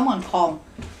me or someone called.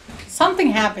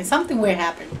 Something happened. Something weird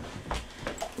happened.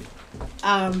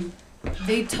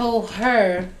 They told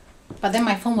her, but then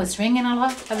my phone was ringing a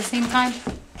lot at the same time.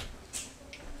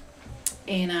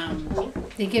 And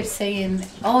they kept saying,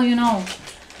 oh, you know,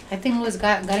 I think Louis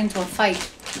got into a fight.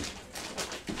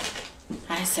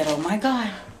 I said, oh my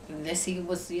God, let's see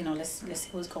let's see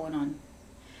what's going on.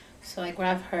 So I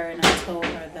grabbed her and I told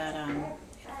her that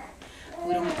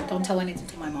we don't tell anything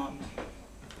to my mom.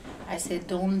 I said,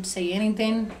 don't say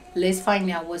anything. Let's find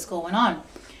out what's going on,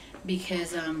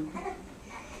 because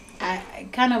I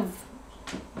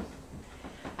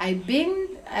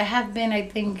have been, I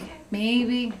think,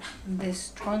 maybe the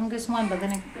strongest one, but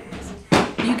then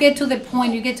you get to the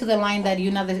point, you get to the line that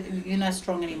you're not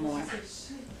strong anymore.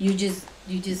 You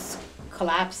just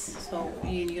collapse, so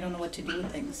you don't know what to do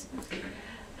with things.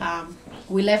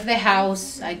 We left the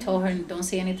house. I told her, don't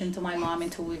say anything to my mom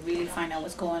until we really find out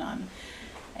what's going on.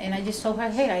 And I just told her,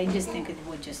 hey, I just think it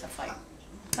was just a fight.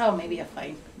 Oh, maybe a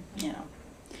fight, you know.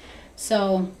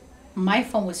 So my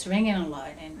phone was ringing a lot,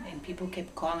 and people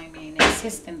kept calling me and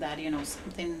insisting that, you know,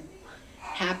 something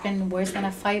happened worse than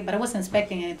a fight. But I wasn't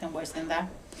expecting anything worse than that,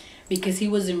 because he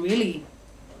wasn't really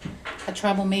a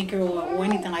troublemaker or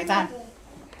anything like that.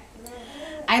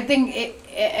 I think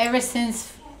ever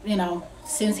since, you know,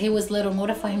 since he was little, in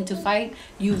order for him to fight,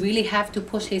 you really have to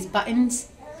push his buttons.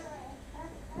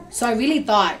 So I really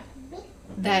thought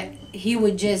that he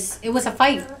would just, it was a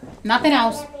fight, nothing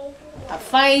else. A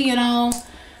fight, you know,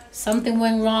 something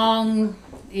went wrong,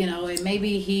 you know, and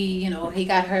maybe he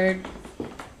got hurt.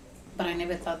 But I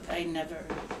never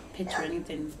pictured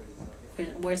anything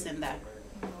worse than that.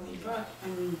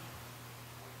 And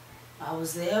I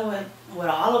was there with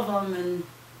all of them, and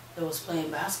they was playing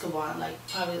basketball, and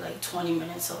probably 20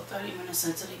 minutes or 30 minutes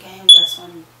into the game, that's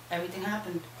when everything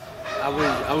happened.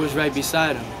 I was right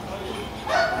beside him. You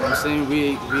know what I'm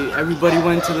saying? Everybody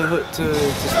went to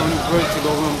Stony Brook to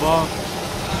go run ball. You know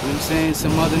what I'm saying?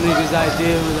 Some other niggas'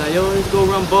 idea was like, yo, let's go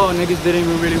run ball. Niggas didn't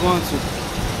even really want to.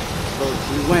 But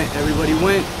we went, everybody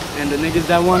went, and the niggas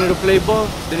that wanted to play ball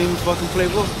didn't even fucking play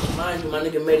ball. Mind you, my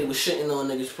nigga Matey was shitting on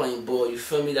niggas playing ball, you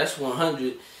feel me? That's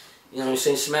 100. You know what I'm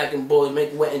saying? Smacking balls,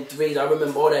 wetting threes. I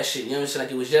remember all that shit. You know what I'm saying?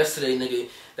 Like it was yesterday, nigga,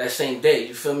 that same day.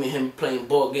 You feel me? Him playing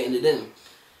ball, getting it in.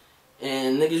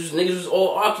 And niggas was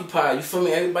all occupied. You feel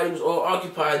me? Everybody was all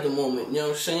occupied at the moment. You know what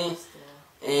I'm saying?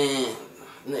 And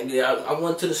nigga, I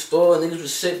went to the store. Niggas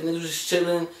was sick. Niggas was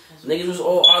chilling. Niggas was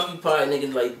all occupied.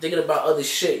 Niggas like thinking about other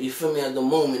shit. You feel me? At the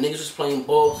moment, niggas was playing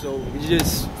ball. So we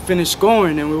just finished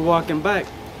scoring and we're walking back.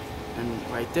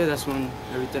 And right there, that's when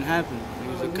everything happened.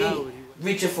 It was a coward.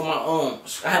 Reaching for my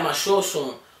I had my shorts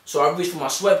on, so I reached for my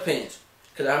sweatpants,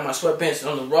 cause I had my sweatpants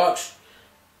on the rocks,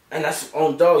 and that's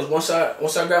on dogs. Once I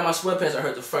grabbed my sweatpants, I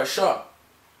heard the first shot.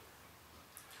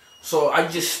 So I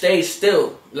just stayed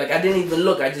still, like I didn't even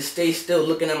look. I just stayed still,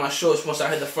 looking at my shorts. Once I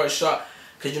heard the first shot,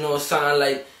 cause you know it sounded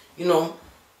like, you know,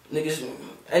 niggas.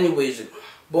 Anyways,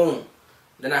 boom.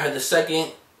 Then I heard the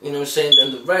second, you know what I'm saying,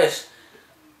 then the rest.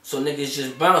 So niggas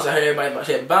just bounce. I heard everybody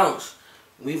say bounce.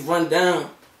 We run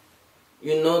down.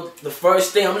 You know, the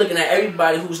first thing, I'm looking at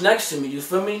everybody who's next to me, you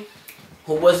feel me?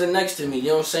 Who wasn't next to me, you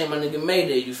know what I'm saying? My nigga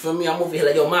Mayday, you feel me? I'm over here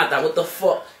like, yo, Mata, what the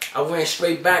fuck? I ran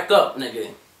straight back up,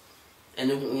 nigga. And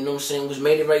it, you know what I'm saying, was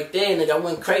made it right there, nigga. I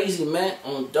went crazy, man,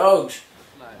 on dogs.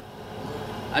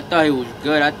 I thought he was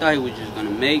good. I thought he was just gonna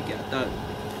make it. I thought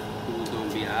he was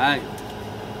gonna be alright.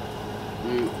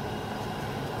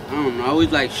 I don't know. I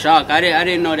was like shocked. I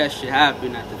didn't know that shit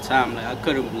happened at the time. Like I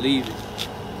couldn't believe it.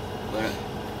 But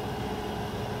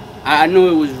I knew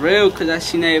it was real because I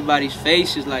seen everybody's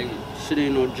faces. Like shit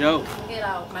ain't no joke. Get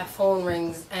out. My phone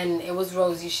rings and it was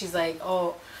Rosie. She's like,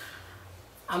 "Oh,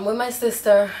 I'm with my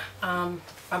sister. My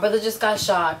brother just got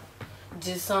shot.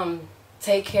 Just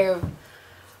take care of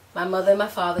my mother and my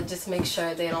father. Just make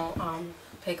sure they don't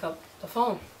pick up the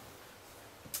phone."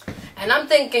 And I'm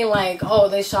thinking like, "Oh,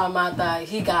 they shot Mata.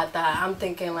 He got that." I'm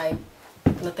thinking like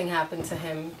nothing happened to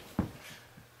him.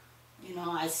 You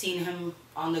know, I seen him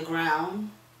on the ground,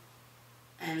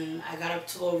 and I got up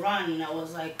to go run, and I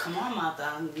was like, "Come on,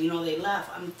 Mata." And, you know, they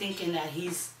left. I'm thinking that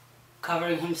he's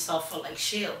covering himself for like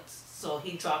shields, so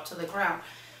he dropped to the ground.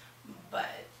 But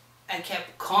I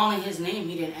kept calling his name.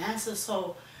 He didn't answer.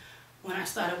 So when I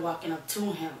started walking up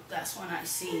to him, that's when I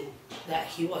seen that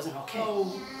he wasn't okay.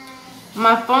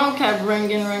 My phone kept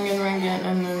ringing,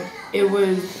 and then it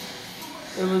was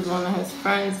one of his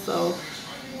friends. So,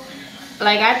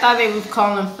 like, I thought they was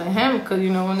calling for him, because, you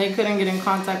know, when they couldn't get in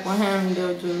contact with him,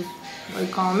 they'll just, like,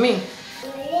 call me.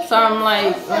 So I'm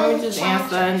like, let me just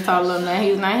answer and tell them that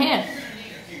he's not here.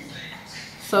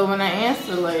 So when I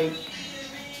answered, like,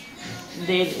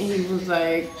 he was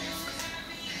like,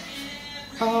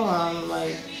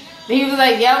 he was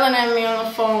like yelling at me on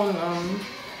the phone,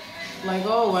 like,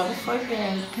 "Oh, why the fuck you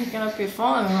ain't picking up your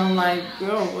phone?" And I'm like,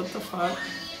 "Girl, what the fuck?"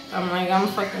 I'm like, "I'm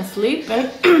fucking sleeping."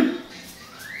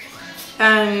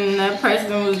 And that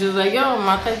person was just like, "Yo,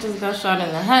 Mata just got shot in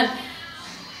the head."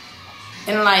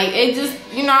 And like, it just,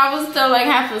 you know, I was still like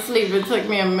half asleep. It took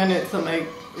me a minute to like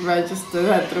register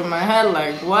that through my head,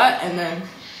 like, what? And then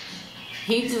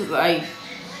he just like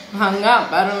hung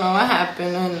up. I don't know what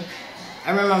happened. And I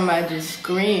remember I just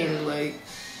screamed, like,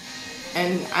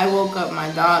 and I woke up my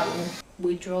daughter.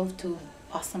 We drove to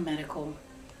Boston Medical,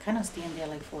 kind of staying there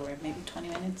like for maybe 20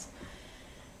 minutes.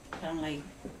 But I'm like,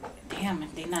 damn,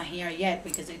 they're not here yet,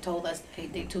 because they told us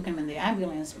they took him in the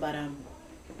ambulance. But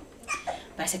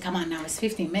I said, come on now, it's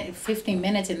 15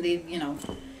 minutes, and they, you know,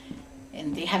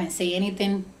 and they haven't said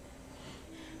anything.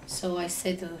 So I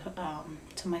said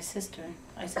to my sister,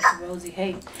 I said to Rosie,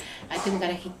 "Hey, I think we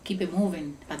gotta keep it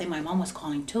moving." But then my mom was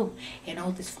calling too, and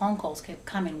all these phone calls kept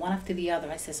coming one after the other.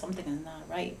 I said, something is not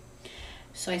right.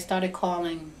 So I started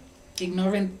calling,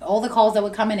 ignoring all the calls that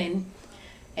were coming in,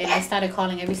 and I started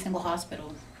calling every single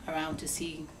hospital around to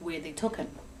see where they took him.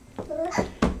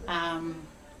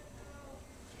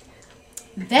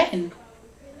 Then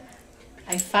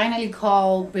I finally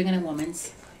called Brigham and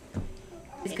Women's,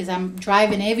 because I'm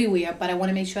driving everywhere, but I want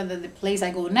to make sure that the place I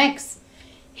go next,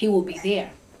 he will be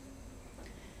there.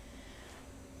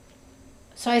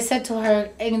 So I said to her,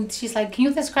 and she's like, "Can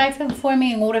you describe him for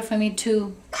me in order for me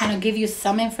to kind of give you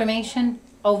some information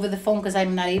over the phone, because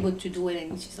I'm not able to do it?"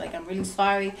 And she's like, "I'm really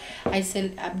sorry." I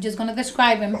said, "I'm just going to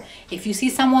describe him. If you see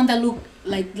someone that look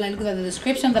like the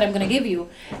description that I'm going to give you,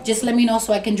 just let me know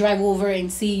so I can drive over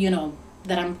and see, you know,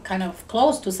 that I'm kind of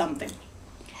close to something."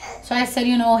 So I said,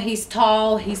 you know, he's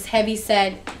tall, he's heavy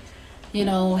set, you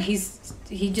know, he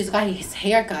just got his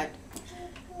hair cut,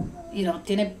 you know,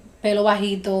 tiene pelo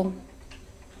bajito,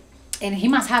 and he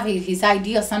must have his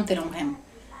ID or something on him.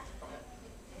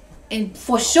 And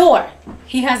for sure,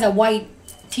 he has a white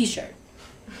t-shirt.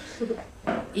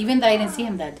 Even though I didn't see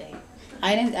him that day.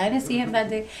 I didn't see him that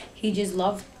day. He just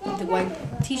loved the white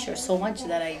t-shirt so much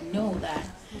that I knew that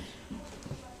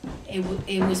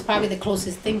it was probably the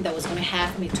closest thing that was going to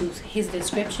have me to his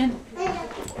description.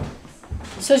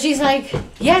 So she's like,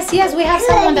 yes, we have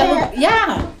someone that we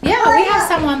have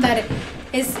someone that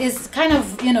is kind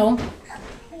of, you know,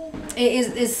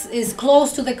 is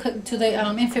close to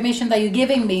the information that you're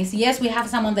giving me. Yes, we have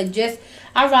someone that just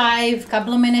arrived a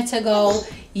couple of minutes ago.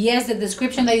 Yes, the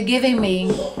description that you're giving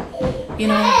me, you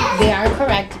know, they are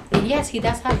correct. And yes, he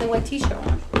does have the white t-shirt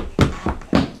on.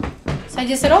 So I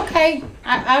just said, okay,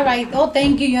 all right. Oh,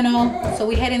 thank you, you know. So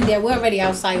we head in there. We're already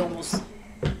outside almost,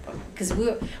 because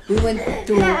we went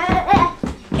through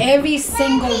every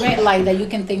single red light that you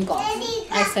can think of.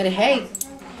 I said, "Hey,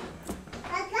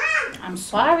 I'm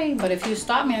sorry, but if you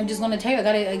stop me, I'm just gonna tell you.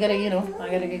 I gotta, you know, I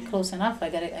gotta get close enough. I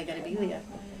gotta be there."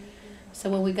 So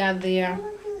when we got there,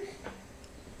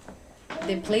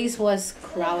 the place was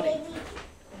crowded.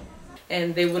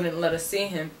 And they wouldn't let us see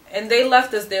him. And they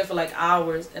left us there for like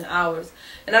hours and hours.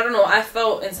 And I don't know, I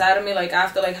felt inside of me, like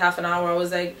after like half an hour, I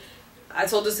was like, I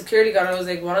told the security guard, I was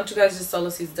like, "Why don't you guys just tell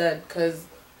us he's dead? Because,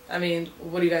 I mean,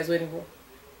 what are you guys waiting for?"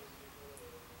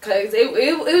 Cause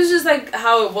it was just like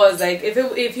how it was. Like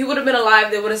if he would have been alive,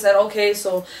 they would have said, okay,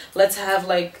 so let's have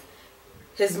like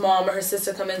his mom or her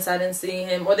sister come inside and see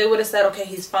him, or they would have said, okay,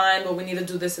 he's fine, but we need to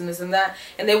do this and this and that,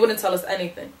 and they wouldn't tell us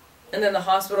anything. And then the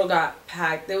hospital got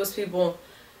packed. There was people,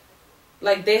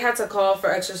 like they had to call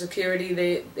for extra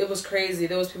security. It was crazy.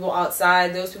 There was people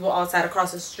outside. There was people outside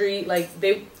across the street. Like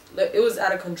it was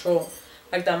out of control.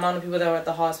 Like the amount of people that were at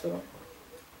the hospital.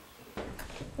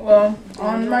 Well,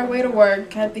 on my way to work,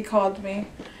 Kathy called me,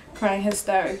 crying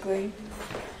hysterically.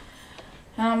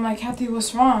 And I'm like, Kathy,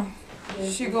 what's wrong?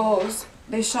 She goes,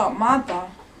 they shot Mata.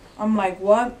 I'm like,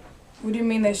 what? What do you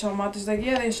mean they shot Mata? She's like,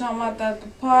 yeah, they shot Mata at the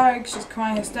park. She's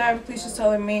crying hysterically. She's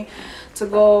telling me to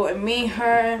go and meet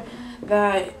her,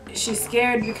 that she's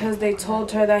scared because they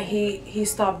told her that he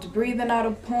stopped breathing at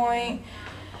a point.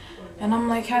 And I'm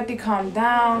like, Kathy, calm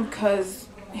down, because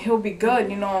he'll be good,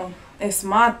 you know. It's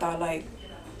Mata, like.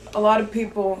 A lot of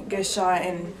people get shot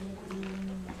and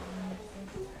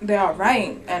they're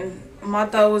alright. And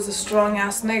Mata was a strong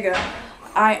ass nigga.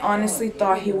 I honestly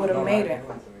thought he would have made it.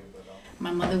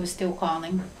 My mother was still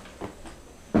calling.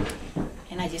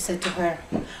 And I just said to her,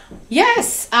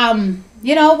 yes,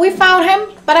 you know, we found him,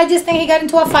 but I just think he got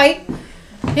into a fight.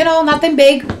 You know, nothing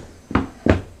big.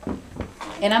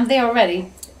 And I'm there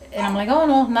already. And I'm like, oh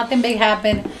no, nothing big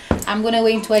happened. I'm going to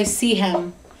wait until I see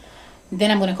him.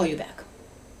 Then I'm going to call you back.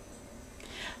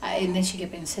 And then she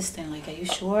kept insisting, like, are you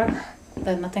sure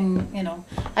that nothing, you know?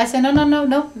 I said,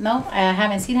 no. I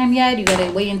haven't seen him yet. You got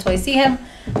to wait until I see him.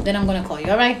 Then I'm going to call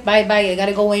you. All right? Bye. I got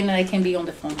to go in and I can be on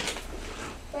the phone.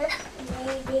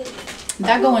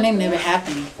 That going in never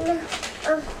happened.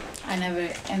 I never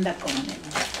end up going in.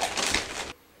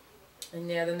 And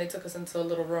yeah, then they took us into a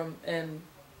little room and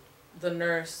the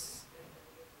nurse,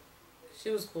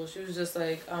 she was cool. She was just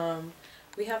like,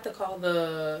 we have to call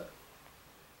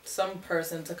some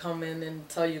person to come in and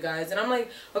tell you guys. And I'm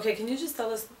like, okay, can you just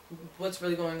tell us what's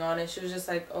really going on? And she was just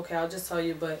like, okay, I'll just tell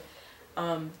you, but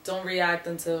don't react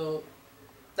until,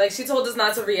 like, she told us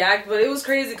not to react, but it was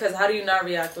crazy because how do you not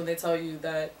react when they tell you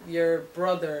that your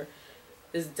brother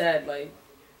is dead? Like,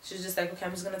 she's just like, okay,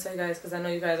 I'm just gonna tell you guys because I know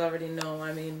you guys already know.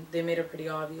 I mean, they made it pretty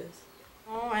obvious.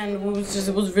 Oh, and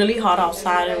it was really hot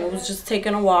outside, and we was just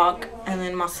taking a walk, and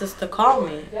then my sister called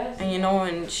me, and you know,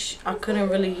 and I couldn't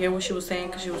really hear what she was saying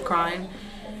because she was crying,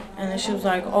 and then she was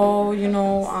like, oh, you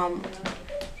know,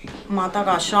 Mata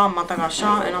got shot,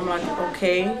 and I'm like,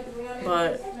 okay,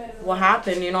 but what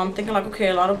happened? You know, I'm thinking like, okay,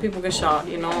 a lot of people get shot,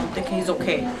 you know, I'm thinking he's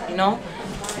okay, you know.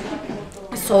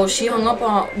 So she hung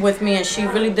up with me, and she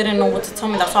really didn't know what to tell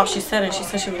me. That's all she said, and she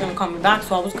said she was gonna call me back,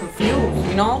 so I was confused,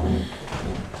 you know.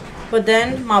 But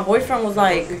then my boyfriend was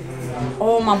like,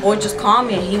 oh, my boy just called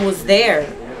me and he was there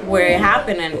where it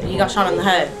happened and he got shot in the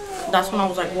head. That's when I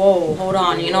was like, whoa, hold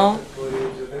on, you know?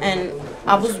 And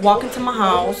I was walking to my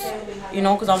house, you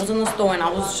know, because I was in the store and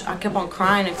I kept on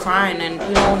crying and,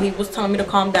 you know, he was telling me to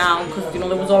calm down because, you know,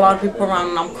 there was a lot of people around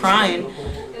and I'm crying.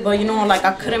 But, you know, like,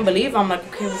 I couldn't believe it. I'm like,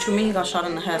 okay, what you mean he got shot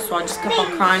in the head? So I just kept on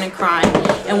crying.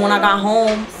 And when I got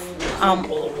home,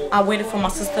 I waited for my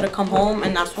sister to come home,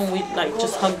 and that's when we like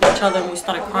just hugged each other and we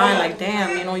started crying like,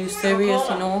 damn, you know, you serious,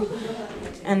 you know?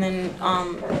 And then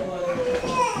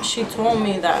she told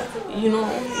me that, you know,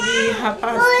 he had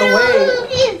passed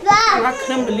away, and I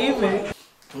couldn't believe it.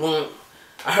 When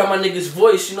I heard my nigga's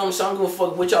voice, you know what I'm saying? I don't give a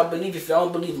fuck what y'all believe, if y'all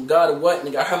don't believe in God or what,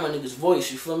 nigga, I heard my nigga's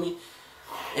voice, you feel me?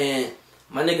 And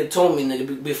my nigga told me,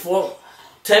 nigga, before,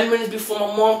 10 minutes before my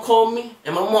mom called me,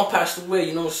 and my mom passed away,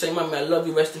 you know what I'm saying? My man, I love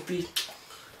you, rest in peace.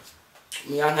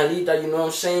 Mi Angelita, you know what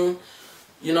I'm saying?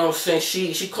 You know what I'm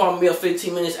saying? She called me up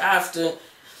 15 minutes after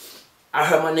I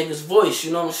heard my nigga's voice,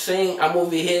 you know what I'm saying? I'm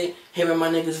over here hearing my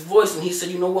nigga's voice, and he said,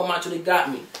 you know what, Macho, they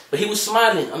got me. But he was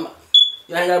smiling.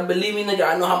 You ain't gotta believe me,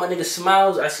 nigga. I know how my nigga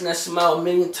smiles. I seen that smile a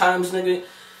million times, nigga.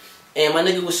 And my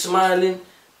nigga was smiling,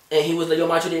 and he was like, yo,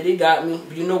 Macho, they got me.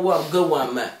 But you know what? I'm good where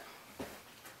I'm at.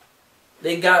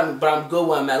 They got me, but I'm good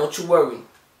where I'm at. Don't you worry.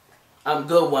 I'm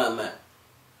good where I'm at.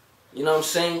 You know what I'm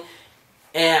saying?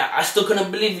 And I still couldn't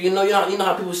believe it. You know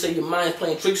how people say your mind's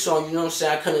playing tricks on you. You know what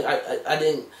I'm saying? I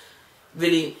didn't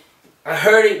really. I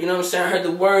heard it. You know what I'm saying? I heard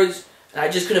the words, and I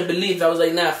just couldn't believe it. I was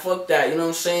like, nah, fuck that. You know what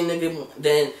I'm saying, nigga?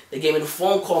 Then they gave me the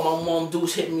phone call. My mom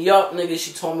dudes hit me up, nigga.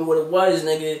 She told me what it was,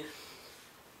 nigga.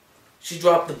 She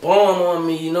dropped the bomb on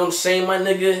me. You know what I'm saying, my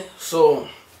nigga? So.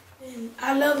 And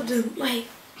I loved him. Like,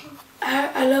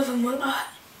 I love him a lot.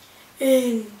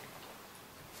 And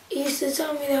he used to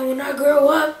tell me that when I grow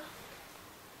up,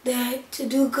 that to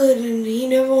do good, and he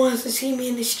never wants to see me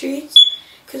in the streets,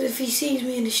 because if he sees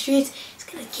me in the streets, he's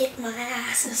gonna kick my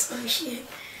ass or some shit.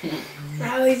 And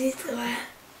I always used to laugh.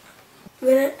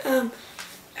 But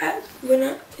when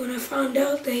I found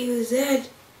out that he was dead,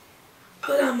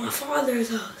 I was at my father's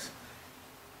house.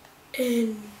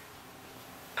 And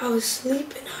I was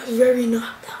sleeping. I was very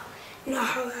knocked out. You know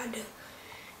how I do.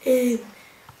 And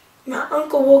my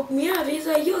uncle woke me up. He's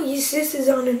like, yo, your sister's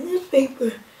on the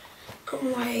newspaper.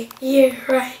 I'm like, yeah,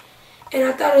 right. And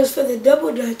I thought it was for the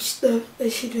double Dutch stuff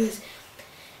that she does.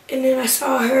 And then I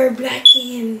saw her,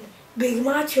 Blackie, and Big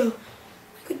Macho.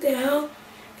 What the hell?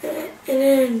 And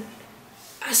then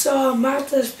I saw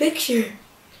Martha's picture.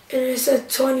 And it said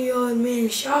 20-year-old man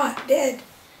shot, dead.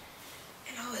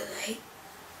 And I was like,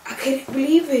 I couldn't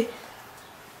believe it.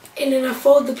 And then I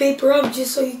folded the paper up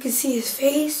just so you could see his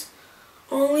face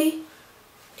only.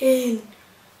 And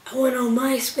I went on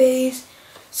MySpace,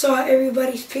 saw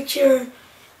everybody's picture,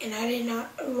 and I did not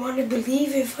want to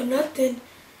believe it for nothing.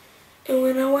 And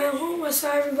when I went home, I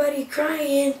saw everybody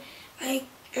crying. Like,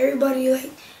 everybody,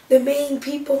 like, the main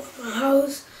people in my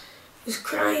house was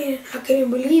crying. I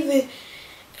couldn't believe it.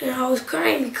 And I was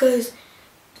crying because,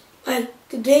 like,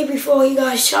 the day before he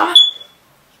got shot,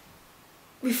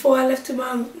 before I left to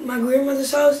my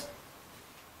grandmother's house,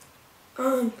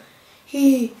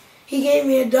 he gave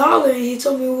me $1 and he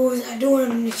told me what was I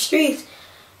doing in the streets.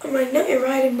 I'm like, nothing,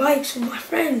 riding bikes with my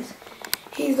friends.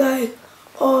 He's like,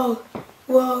 oh,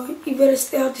 well, you better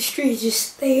stay out the streets,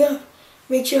 just stay up,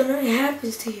 make sure nothing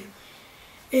happens to you.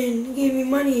 And he gave me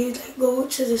money, he was like, go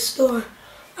to the store.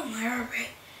 I'm like, all right.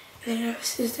 And then ever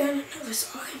since then, I never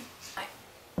saw him.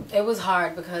 It was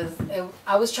hard because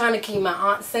I was trying to keep my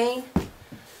aunt sane.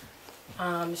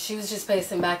 She was just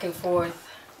pacing back and forth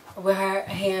with her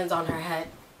hands on her head.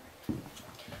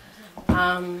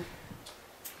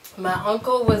 My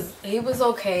uncle was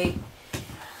okay.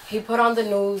 He put on the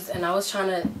news and I was trying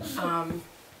to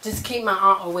just keep my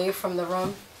aunt away from the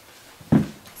room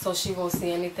so she won't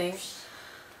see anything.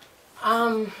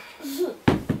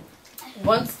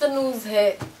 Once the news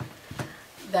hit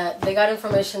that they got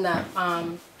information that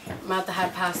Martha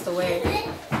had passed away,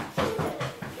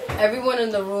 everyone in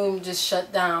the room just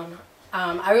shut down.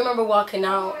 I remember walking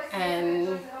out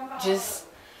and just,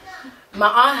 my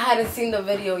aunt hadn't seen the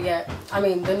video yet. I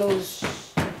mean, the news.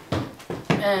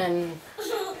 And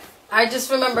I just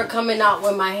remember coming out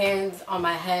with my hands on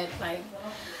my head, like,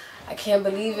 I can't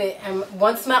believe it. And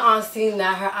once my aunt seen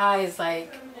that, her eyes,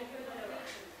 like,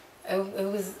 it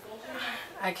was,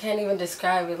 I can't even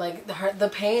describe it. Like, the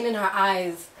pain in her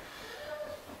eyes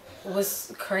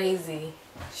was crazy.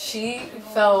 She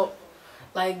felt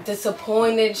like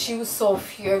disappointed. She was so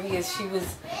furious. She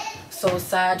was so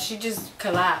sad. She just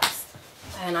collapsed.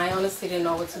 And I honestly didn't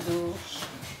know what to do.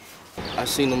 I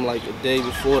seen him like a day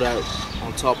before that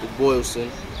on top of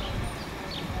Boylston.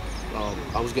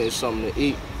 I was getting something to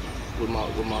eat with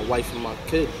my wife and my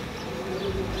kid.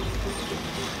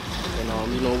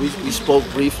 And you know, we spoke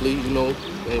briefly, you know,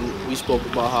 and we spoke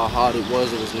about how hard it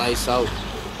was. It was nice out.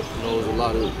 You know, there was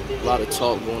a lot of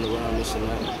talk going around this and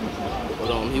that. But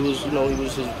he was, you know, he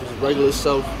was his regular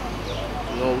self.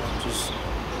 You know, just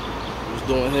he was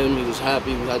doing him. He was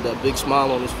happy. He had that big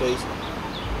smile on his face.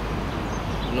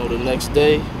 You know, the next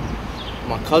day,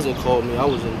 my cousin called me. I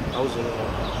was in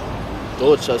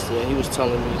Dorchester, and he was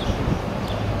telling me,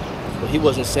 but he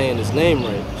wasn't saying his name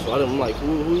right. So I'm like,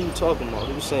 who are you talking about?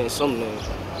 He was saying some name.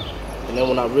 And then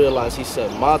when I realized he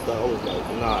said Martha, I was like,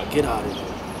 nah, get out of here.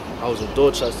 I was in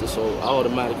Dorchester, so I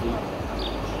automatically,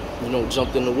 you know,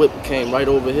 jumped in the whip and came right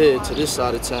over here to this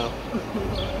side of town.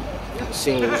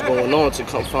 Seeing what was going on to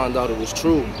come find out it was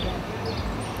true.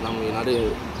 And I mean,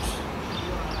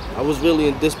 I was really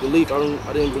in disbelief. I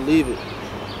didn't believe it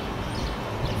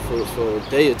for a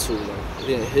day or two. Like, it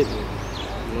didn't hit me.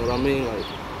 You know what I mean? Like,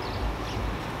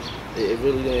 it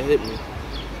really didn't hit me.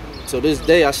 To this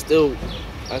day, it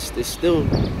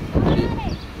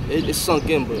sunk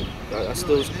in, but I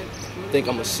still think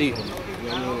I'm gonna see him. You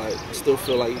know what I mean? Like, I still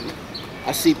feel like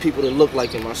I see people that look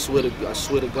like him. I swear to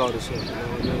God, it's him. You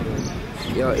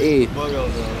know what I mean?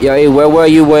 Yo, E, where were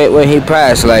you when he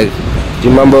passed? Like, do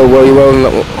you remember where you were?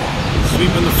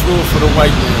 Sweeping the floor for the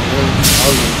white man, man. I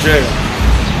was in jail.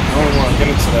 I don't want to get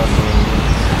into that, man.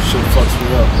 Shit fucks me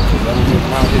up because I was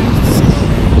looking out here to see my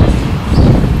man.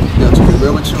 Yo, to be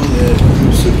real with you,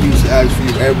 he used to ask for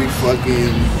you every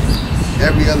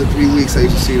other 3 weeks. I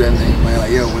used to see that name, man. Like,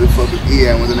 yo, where the fuck is he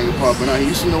at? When the nigga popping out? He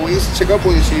used to know, he used to check up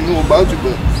on you, so he knew about you,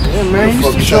 but yeah, man, he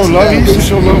used to show love. He used to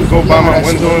show love. Go by my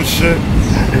window and shit.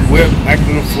 Whip,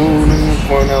 acting a fool, nigga,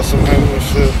 pointing out some hanging and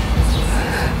shit.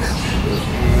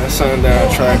 That's something that I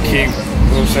try to keep, you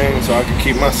know what I'm saying, so I can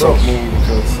keep myself moving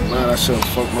because, man, that shit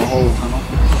fucked my whole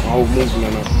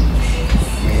movement up.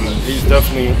 Man, he's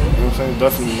definitely, you know what I'm saying,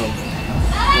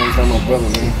 he's not no brother,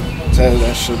 man. Tear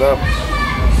that shit up. You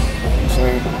know what I'm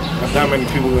saying? Not that many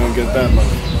people gonna get that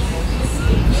lucky.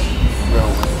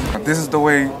 This is the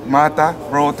way Mata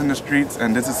rolled in the streets,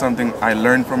 and this is something I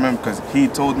learned from him because he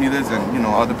told me this, and you know,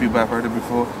 other people have heard it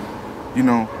before. You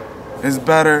know, it's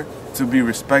better to be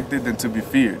respected than to be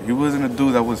feared. He wasn't a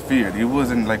dude that was feared. He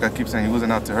wasn't, like I keep saying, he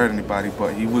wasn't out to hurt anybody,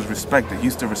 but he was respected. He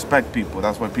used to respect people.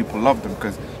 That's why people loved him,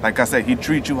 because like I said, he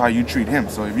treat you how you treat him.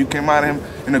 So if you came at him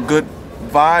in a good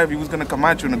vibe, he was gonna come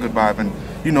at you in a good vibe. And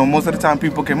you know, most of the time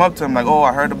people came up to him like, oh,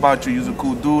 I heard about you, you're a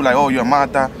cool dude, like, oh, you're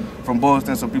Mata from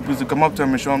Boston. So people used to come up to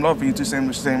him and show him love, and he used to send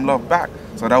the same love back.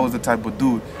 So that was the type of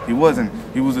dude he wasn't.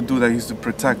 He was a dude that used to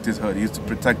protect his hood. He used to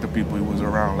protect the people he was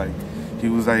around. Like he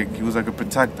was like a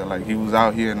protector. Like he was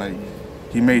out here and like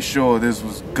he made sure this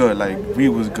was good. Like we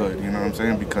was good. You know what I'm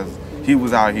saying? Because he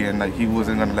was out here and like he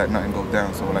wasn't gonna let nothing go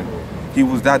down. So like he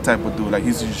was that type of dude. Like he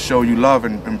used to show you love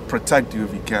and protect you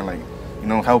if he can. Like, you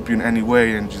know, help you in any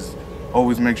way and just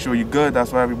always make sure you're good.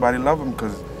 That's why everybody loved him,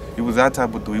 because he was that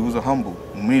type of dude. He was a humble,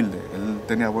 humilde. Él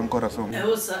tenía buen corazón.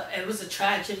 It was a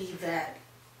tragedy that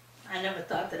I never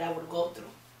thought that I would go through.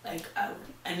 Like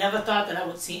I never thought that I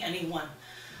would see anyone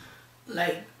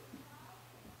like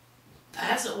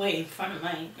pass away in front of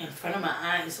my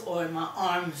eyes or in my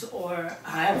arms or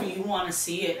however you want to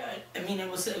see it. I mean, it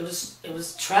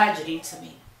was tragedy to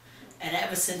me, and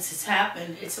ever since it's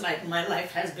happened, it's like my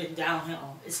life has been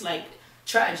downhill. It's like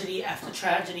tragedy after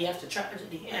tragedy after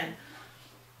tragedy, and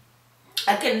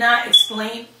I cannot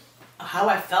explain how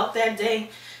I felt that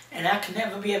day, and I can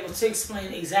never be able to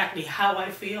explain exactly how I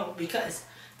feel, because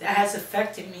that has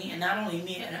affected me, and not only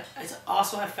me, it's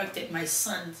also affected my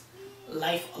son's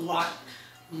life a lot.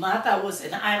 Mata was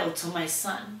an idol to my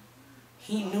son.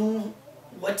 He knew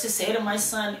what to say to my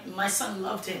son. My son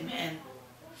loved him, and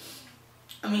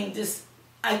I mean,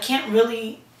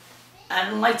 I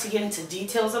don't like to get into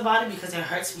details about it because it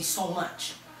hurts me so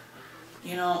much,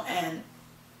 you know, and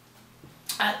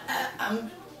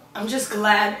I'm just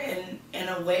glad in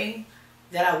a way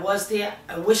that I was there.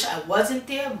 I wish I wasn't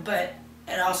there, but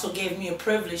it also gave me a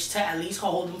privilege to at least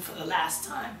hold him for the last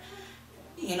time,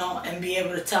 you know, and be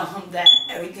able to tell him that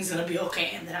everything's gonna be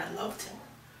okay and that I loved him.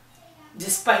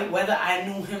 Despite whether I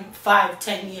knew him 5,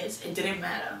 10 years, it didn't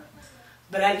matter.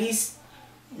 But at least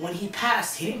when he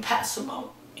passed, he didn't pass alone.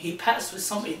 He passed with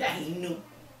somebody that he knew.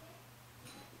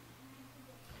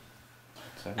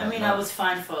 I mean, I was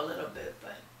fine for a little bit,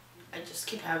 but I just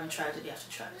keep having tragedy after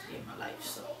tragedy in my life,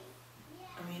 so,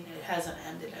 I mean, it hasn't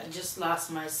ended. I just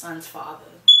lost my son's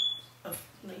father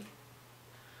like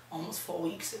almost 4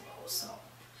 weeks ago, so,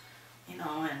 you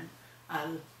know,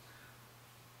 and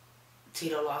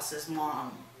Tito lost his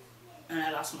mom, and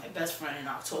I lost my best friend in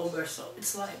October, so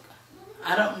it's like,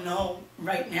 I don't know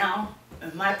right now,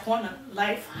 in my point of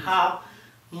life, how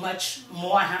much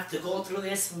more I have to go through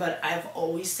this, but I've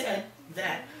always said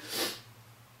that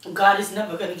God is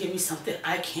never going to give me something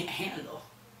I can't handle,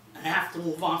 and I have to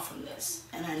move on from this,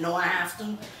 and I know I have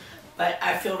to, but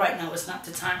I feel right now it's not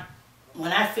the time.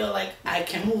 When I feel like I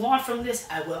can move on from this,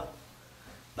 I will,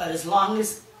 but as long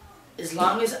as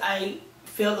I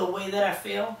feel the way that I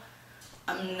feel,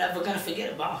 I'm never going to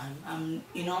forget about him.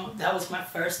 You know, that was my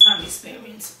first time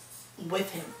experience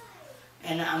with him,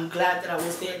 and I'm glad that I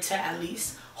was there to at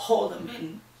least hold him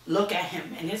and look at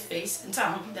him in his face and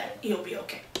tell him that he'll be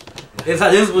okay. This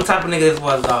is what type of nigga this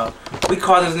was, dog. We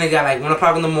called this nigga at like 1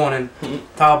 o'clock in the morning,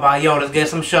 talk about, yo, let's get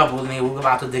some shovels, nigga. We're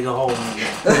about to dig a hole,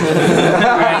 nigga.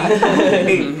 Right?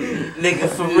 Nigga,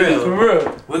 for real. For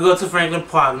real. We go to Franklin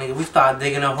Park, nigga. We start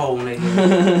digging a hole,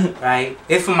 nigga. Right?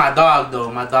 It's for my dog,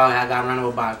 though. My dog, I got run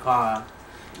over by a car.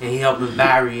 And he helped us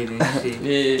bury it and shit.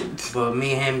 Yeah. But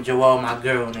me and him, Joel, my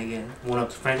girl, nigga, went up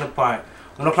to Franklin Park.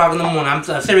 1 o'clock in the morning. I'm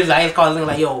serious. I just called this nigga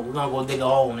like, yo, we're gonna go dig a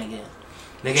hole, nigga.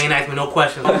 Nigga ain't ask me no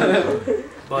questions.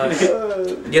 But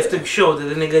just to show that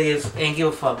the nigga ain't give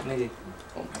a fuck, nigga.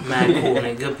 Man, cool,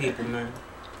 nigga. Good people, man.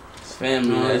 It's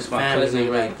family, that's my cousin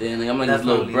right there, nigga. I'm like his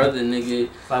little brother, nigga.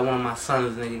 It's like one of my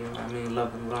sons, nigga. I mean,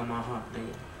 love him with all my heart,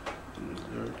 nigga.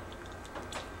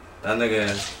 That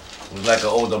nigga was like an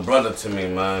older brother to me,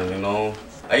 man, you know.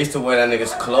 I used to wear that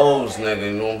nigga's clothes,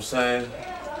 nigga, you know what I'm saying?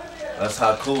 That's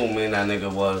how cool me and that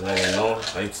nigga was, nigga, you know.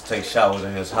 I used to take showers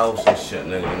in his house and shit,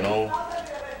 nigga, you know.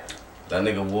 That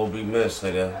nigga will be missed,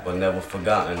 nigga, but never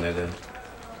forgotten, nigga.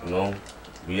 You know,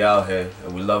 we out here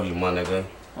and we love you, my nigga.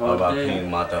 R.I.P.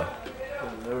 Mata.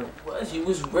 He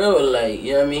was real, like,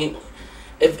 you know what I mean?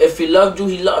 If he loved you,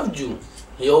 he loved you.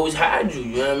 He always had you,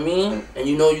 you know what I mean? And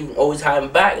you know you always had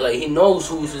him back. Like, he knows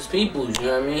who's his peoples, you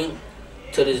know what I mean?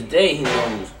 To this day, he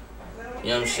knows. You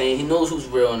know what I'm saying? He knows who's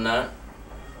real or not.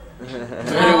 He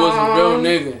was a real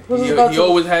nigga. He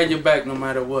always had your back no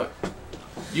matter what.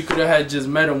 you could have had just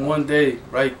met him one day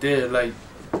right there. Like,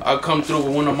 I come through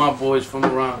with one of my boys from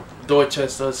around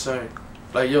Dorchester or something.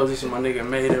 Like, yo, this is my nigga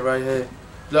made it right here.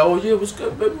 Like, oh yeah, what's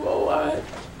good, baby? Oh, alright.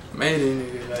 Made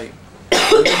it, nigga. Like,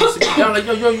 y'all like,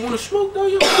 yo, you wanna smoke though?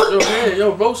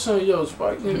 Yo, bro, son, yo,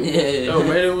 Spike, nigga. Yeah. Yo,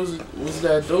 man, what's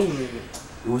that dude, nigga?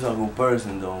 He was a good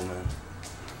person though, man.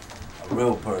 A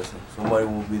real person. Somebody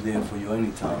will be there for you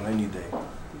anytime, any day.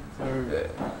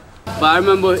 But I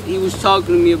remember he was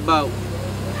talking to me about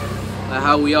like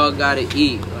how we all gotta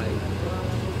eat. Like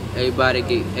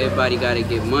everybody gotta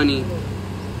get money.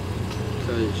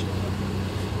 Cause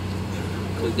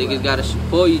niggas gotta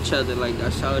support each other. Like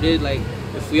that's how it is. Like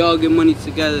if we all get money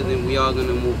together, then we all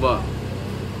gonna move up.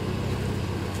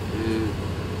 And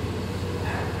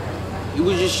he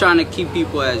was just trying to keep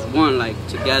people as one, like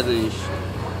together and shit.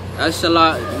 That's a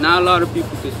lot. Not a lot of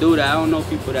people could do that. I don't know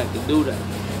people that could do that.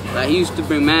 Like he used to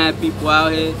bring mad people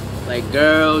out here. Like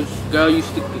girls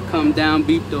used to come down,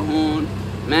 beep the horn.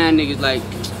 Man, niggas like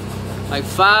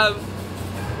five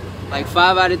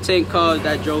out of 10 cars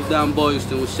that drove down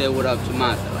Boylston would say what up to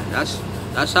Mata. Like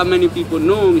that's how many people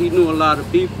knew him. He knew a lot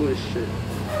of people and shit.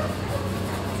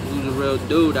 He was a real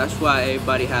dude. That's why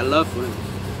everybody had love for him.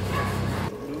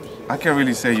 I can't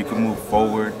really say you can move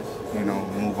forward, you know,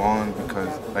 move on, because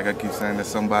like I keep saying, there's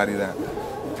somebody that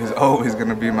is always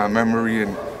gonna be in my memory,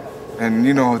 and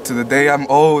you know, to the day I'm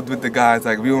old with the guys,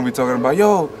 like we won't be talking about,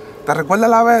 yo, ¿te recuerdas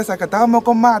la vez que estábamos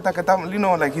con Mata, que estábamos, you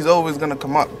know, like he's always gonna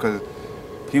come up because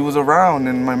he was around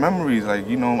in my memories. Like,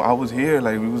 you know, I was here,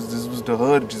 like this was the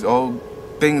hood, just all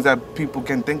things that people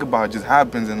can think about just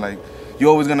happens, and like you're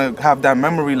always gonna have that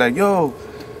memory, like, yo,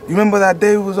 you remember that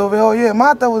day we was over here? Oh yeah,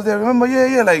 Mata was there, remember?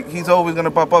 Yeah, like he's always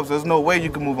gonna pop up, so there's no way you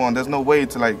can move on. There's no way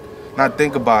to like not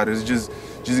think about it. It's just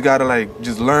gotta like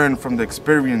just learn from the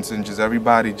experience, and just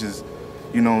everybody just,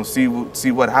 you know, see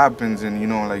what happens, and you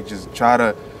know, like just try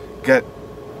to get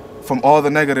from all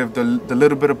the negative the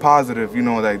little bit of positive, you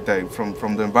know, like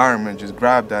from the environment, just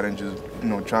grab that and just, you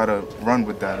know, try to run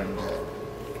with that, and just,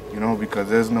 you know, because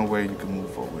there's no way you can move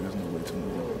forward. There's no way to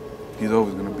move on. He's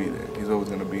always gonna be there. He's always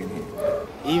gonna be in here.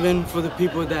 Even for the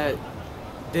people that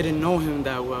didn't know him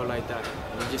that well like that,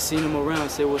 you just seen him around,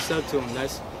 say what's up to him.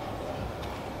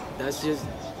 That's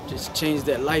just changed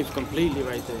their life completely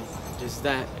right there. Just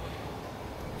that,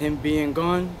 him being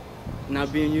gone,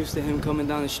 not being used to him coming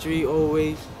down the street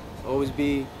always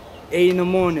be 8 in the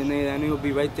morning, and he'll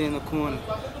be right there in the corner,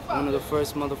 one of the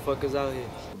first motherfuckers out here.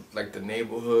 Like the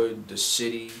neighborhood, the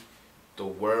city, the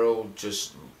world,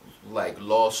 just like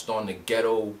lost on the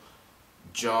ghetto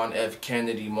John F.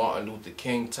 Kennedy, Martin Luther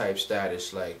King type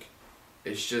status. Like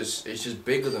it's just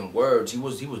bigger than words. He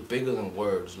was bigger than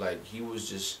words. Like he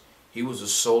was a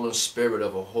soul and spirit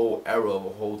of a whole era, of a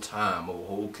whole time, of a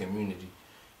whole community.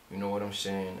 You know what I'm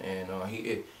saying? And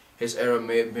his era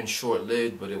may have been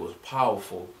short-lived, but it was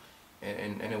powerful,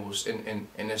 and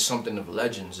it's something of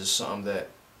legends. It's something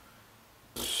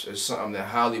that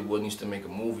Hollywood needs to make a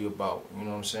movie about. You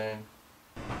know what I'm saying?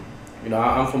 You know,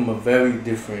 I'm from a very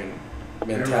different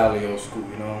mentality, old school.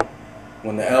 You know,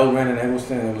 when the L ran in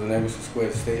Eggleston, it was an Eggleston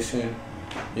Square station.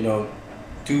 You know,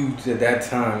 dudes at that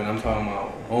time, and I'm talking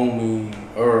about Homie,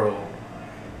 Earl,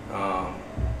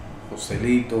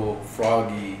 Joselito,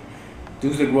 Froggy,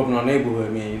 dudes that grew up in our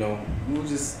neighborhood, man, you know, we were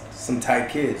just some tight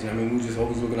kids, you know what I mean? We were just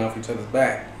always looking out for each other's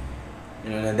back. You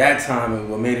know, and at that time,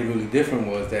 what made it really different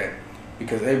was that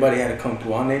because everybody had to come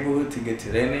through our neighborhood to get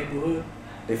to their neighborhood,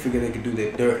 they figured they could do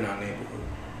their dirt in our neighborhood.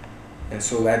 And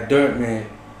so that dirt meant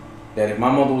that if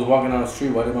my mother was walking down the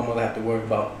street, why did my mother have to worry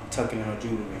about tucking in her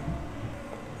jewelry?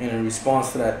 And in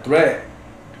response to that threat,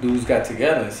 dudes got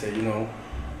together and said, you know,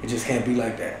 it just can't be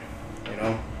like that, you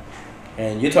know?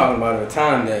 And you're talking about at a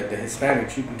time that the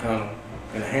Hispanics, you can count them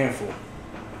in a handful.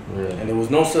 Yeah. And there was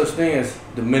no such thing as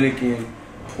Dominican,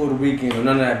 Puerto Rican, or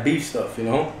none of that beef stuff, you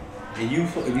know? And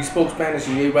if you spoke Spanish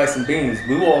and you ate rice and beans,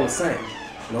 we were all the same.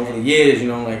 And over the years, you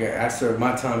know, like I served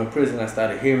my time in prison, I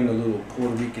started hearing the little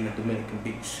Puerto Rican and Dominican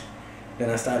beefs. Then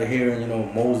I started hearing, you know,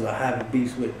 Mozart having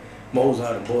beefs with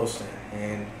Mozart in Boston,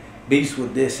 and beefs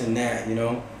with this and that, you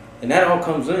know? And that all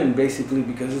comes in basically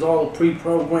because it's all a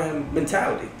pre-programmed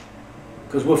mentality.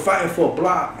 Because we're fighting for a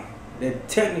block that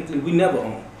technically we never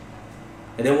own.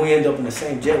 And then we end up in the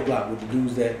same jail block with the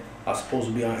dudes that are supposed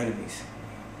to be our enemies.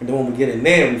 And then when we get in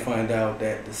there, we find out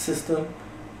that the system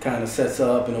kind of sets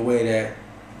up in a way that,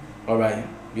 all right,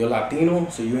 you're Latino,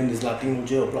 so you're in this Latino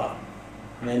jail block.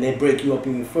 And then they break you up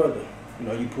even further. You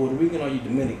know, you Puerto Rican or you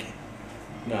Dominican.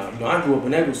 Now, you know, I grew up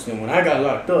in Eggleston. When I got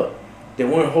locked up, there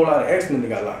weren't a whole lot of X-Men that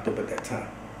got locked up at that time.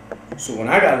 So when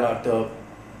I got locked up,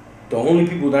 the only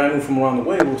people that I knew from around the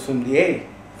way was from DA,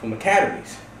 from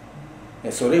academies.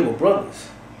 And so they were brothers.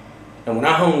 And when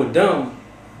I hung with them,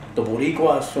 the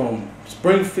Boricuas from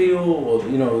Springfield or,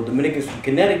 you know, Dominicans from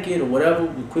Connecticut or whatever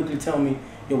would quickly tell me,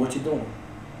 yo, what you doing?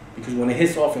 Because when it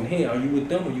hits off in here, are you with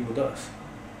them or you with us?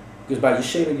 Because by your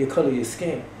shade of your color of your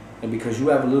skin, and because you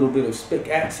have a little bit of spick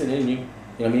accent in you,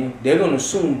 you know what I mean? They're going to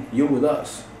assume you're with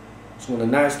us. So when the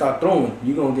knives start throwing,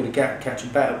 you're going to get a catch a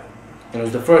battle. And it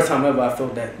was the first time ever I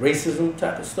felt that racism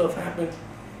type of stuff happen,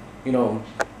 you know,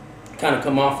 kind of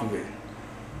come off of it.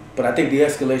 But I think the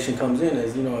escalation comes in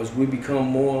as, you know, as we become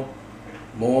more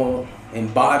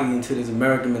embodied into this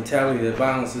American mentality that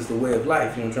violence is the way of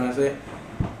life, you know what I'm trying to say?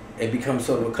 It becomes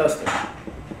sort of a custom.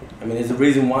 I mean, there's a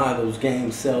reason why those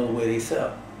games sell the way they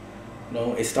sell. You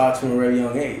know, it starts from a very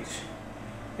young age.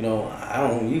 You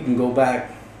know, you can go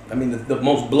back, I mean, the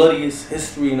most bloodiest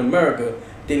history in America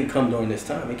didn't come during this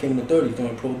time. It came in the 30s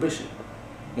during Prohibition.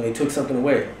 When they took something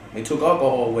away. They took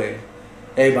alcohol away.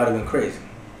 Everybody went crazy,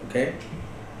 okay?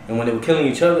 And when they were killing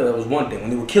each other, that was one thing. When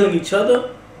they were killing each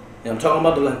other, and I'm talking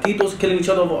about the Blanquitos killing each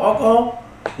other over alcohol,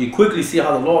 you quickly see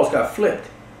how the laws got flipped,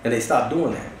 and they stopped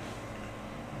doing that.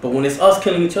 But when it's us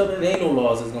killing each other, there ain't no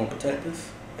laws that's gonna protect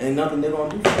us. Ain't nothing they're gonna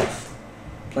do for us.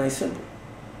 Plain simple.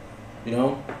 You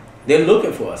know? They're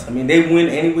looking for us. I mean, they win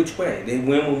any which way. They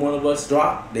win when one of us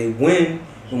drop. They win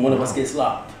when one of us gets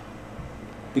locked.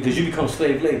 Because you become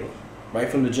slave labor, right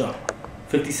from the jump.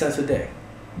 50 cents a day.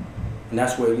 And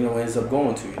that's where, you know, it ends up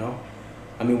going to, you know?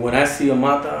 I mean, when I see a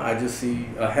Mata, I just see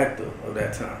a Hector of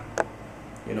that time,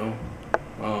 you know?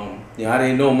 You know, I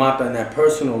didn't know Mata in that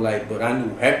personal life, but I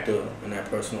knew Hector in that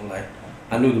personal life.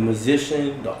 I knew the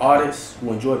musician, the artist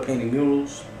who enjoyed painting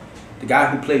murals, the guy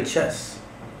who played chess.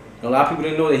 You know, a lot of people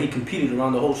didn't know that he competed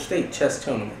around the whole state, chess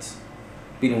tournaments,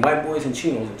 beating white boys and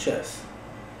chinos in chess.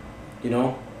 You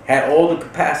know, had all the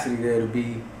capacity there to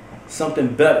be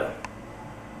something better.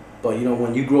 But, you know,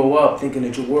 when you grow up thinking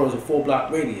that your world's a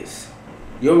 4-block radius,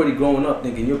 you're already growing up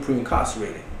thinking you're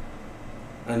pre-incarcerated.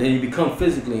 And then you become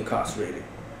physically incarcerated.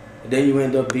 And then you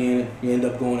end up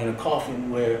going in a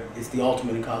coffin where it's the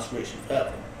ultimate incarceration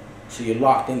forever. So you're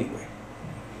locked anyway.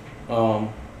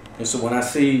 And so when I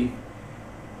see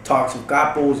talks of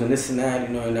capos and this and that,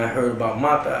 you know, and I heard about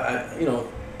Mata, you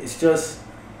know, it's just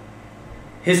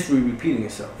history repeating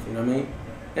itself, you know what I mean?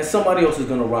 And somebody else is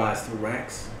going to rise to the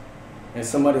ranks. And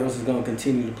somebody else is going to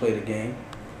continue to play the game.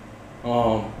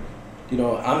 You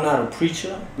know, I'm not a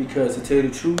preacher because, to tell you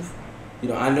the truth, you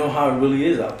know, I know how it really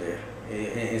is out there.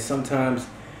 And sometimes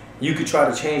you could try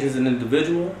to change as an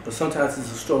individual, but sometimes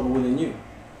it's a struggle within you.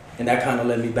 And that kind of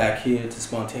led me back here to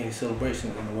spontaneous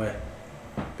celebrations in a way.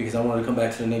 Because I wanted to come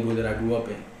back to the neighborhood that I grew up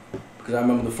in. Because I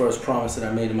remember the first promise that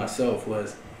I made to myself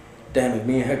was, damn, if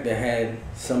me and Hector had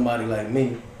somebody like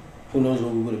me, who knows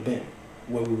where we would have been,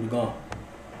 where we would have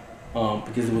gone.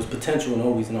 Because there was potential and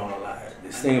always in all our lives.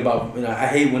 This thing about, you know, I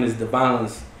hate when it's the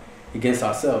violence against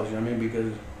ourselves, you know what I mean?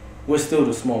 Because we're still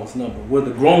the smallest number. We're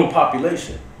the growing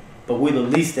population, but we're the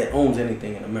least that owns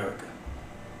anything in America.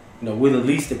 You know, we're the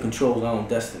least that controls our own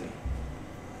destiny.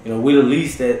 You know, we're the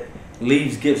least that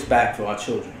leaves gifts back for our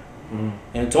children. Mm.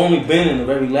 And it's only been in the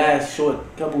very last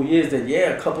short couple of years that, yeah,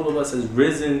 a couple of us has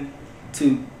risen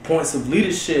to points of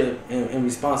leadership and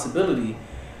responsibility,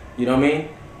 you know what I mean?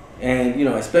 And, you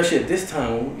know, especially at this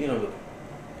time, you know,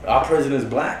 our president is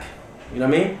black, you know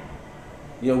what I mean?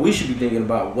 You know, we should be thinking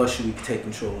about what should we take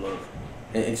control of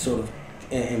and sort of,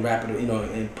 and wrap it, you know,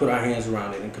 and put our hands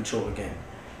around it and control again.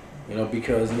 You know,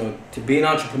 because, you know, to be an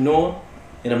entrepreneur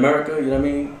in America, you know what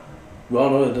I mean? We all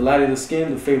know that the lighter the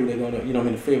skin, the favor they're gonna, you know what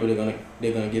I mean, the favor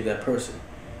they're gonna give that person.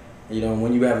 You know,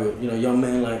 when you have a, you know, young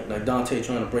man like Dante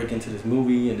trying to break into this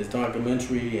movie and this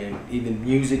documentary and even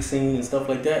music scene and stuff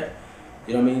like that,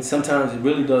 you know what I mean? Sometimes it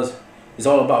really does, it's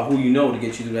all about who you know to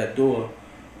get you to that door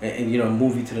and you know,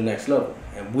 move you to the next level.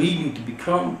 And we need to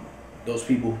become those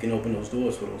people who can open those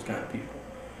doors for those kind of people.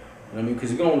 You know what I mean?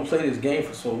 Because you're going to play this game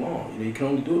for so long. You know, you can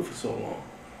only do it for so long.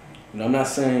 You know, I'm not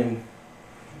saying,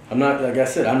 I'm not, like I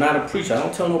said, I'm not a preacher. I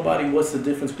don't tell nobody what's the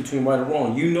difference between right or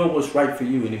wrong. You know what's right for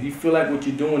you. And if you feel like what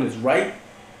you're doing is right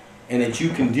and that you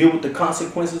can deal with the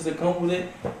consequences that come with it,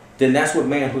 then that's what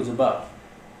manhood's about.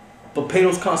 But pay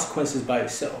those consequences by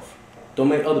yourself. Don't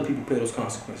make other people pay those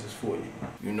consequences for you.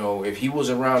 You know, if he was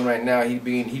around right now,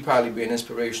 he'd probably be an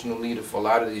inspirational leader for a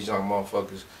lot of these young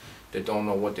motherfuckers that don't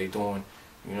know what they're doing,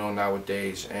 you know,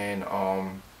 nowadays. And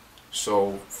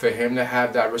so for him to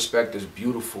have that respect is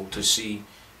beautiful to see.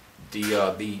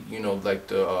 The you know, like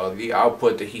the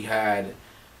output that he had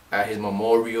at his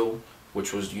memorial,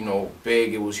 which was, you know,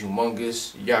 big. It was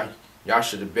humongous. Y'all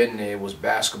should have been there. It was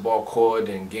basketball court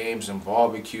and games and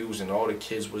barbecues and all the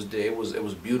kids was there. It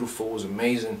was beautiful. It was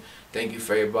amazing. Thank you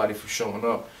for everybody for showing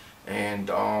up. And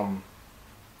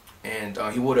and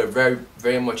he would have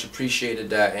very much appreciated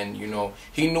that. And you know,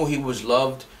 he knew he was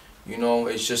loved. You know,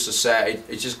 it's just a sad.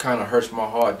 It just kind of hurts my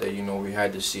heart that, you know, we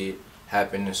had to see it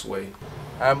happen this way.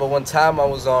 I remember one time I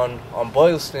was on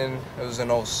Boylston. It was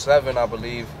in 07, I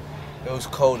believe. It was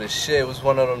cold as shit. It was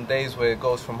one of them days where it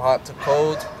goes from hot to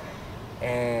cold,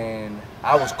 and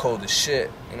I was cold as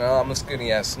shit. You know, I'm a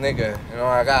skinny ass nigga. You know,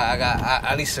 I got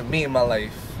at least some meat in my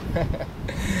life.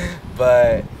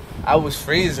 But I was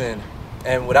freezing,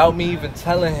 and without me even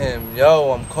telling him,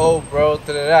 yo, I'm cold, bro,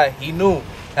 he knew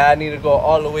that I needed to go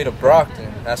all the way to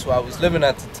Brockton. That's where I was living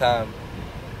at the time,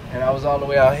 and I was all the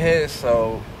way out here.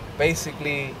 So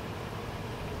basically,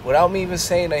 without me even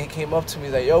saying that, he came up to me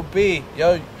like, yo, B,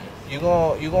 yo, you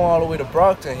going all the way to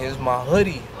Brockton? Here's my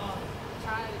hoodie.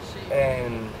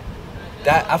 And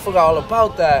that, I forgot all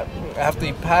about that. After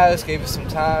he passed, gave it some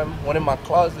time, went in my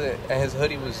closet, and his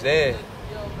hoodie was there.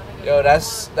 Yo,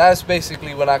 that's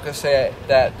basically when I could say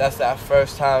that's that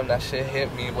first time that shit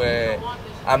hit me, where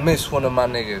I missed one of my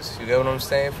niggas. You get what I'm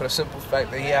saying? For the simple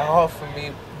fact that he had heart for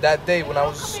me that day when I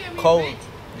was cold.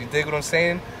 You dig what I'm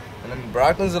saying? And then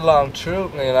Brockton's a long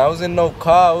trip, man. I was in no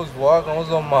car. I was walking. I was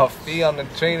on my feet on the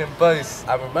train and bus.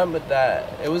 I remember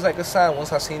that. It was like a sign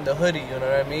once I seen the hoodie, you know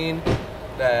what I mean?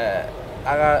 That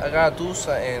I gotta do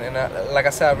something. And like I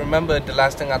said, I remember the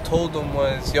last thing I told him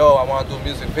was, yo, I want to do a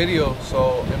music video.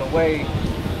 So in a way,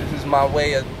 this is my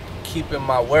way of keeping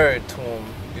my word to him.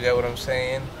 You get what I'm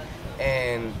saying?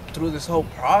 And through this whole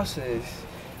process,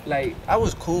 like, I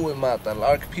was cool with Mata. A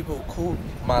lot of people were cool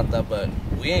with Mata, but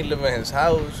we ain't living in his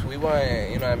house. We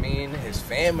weren't, you know what I mean, his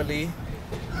family.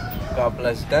 God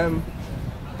bless them.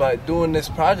 But doing this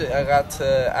project, I got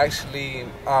to actually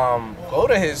go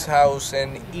to his house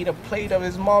and eat a plate of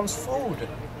his mom's food.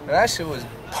 And that shit was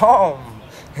bomb.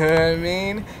 You know what I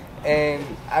mean? And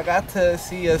I got to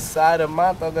see a side of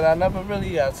Mata that I never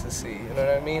really got to see. You know what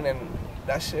I mean? And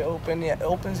that shit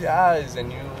opens your eyes,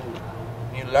 and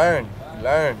you learn.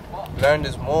 Learn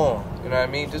this more. You know what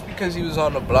I mean? Just because he was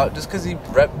on the block, just because he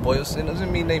repped Boylston,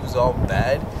 doesn't mean that he was all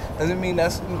bad. Doesn't mean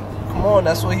that's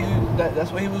what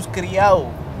he was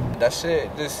criado. That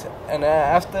shit. And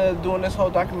after doing this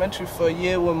whole documentary for a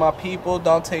year with my people,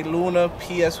 Dante Luna,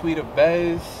 P.S. We the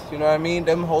best. You know what I mean?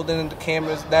 Them holding the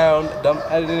cameras down, them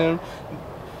editing them.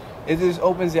 It just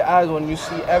opens your eyes when you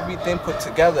see everything put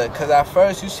together. Because at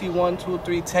first you see 1, 2,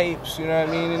 3 tapes, you know what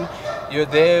I mean? And you're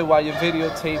there while you're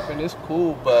videotaping, it's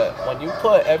cool. But when you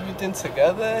put everything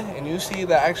together and you see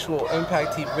the actual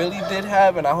impact he really did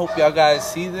have, and I hope y'all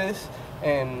guys see this,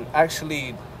 and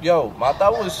actually, yo,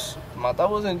 Mata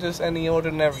wasn't just any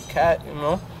ordinary cat, you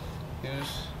know?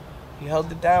 He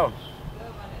held it down.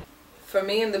 For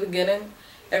me in the beginning,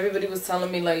 everybody was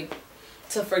telling me, like,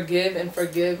 to forgive and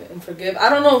forgive and forgive. I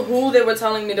don't know who they were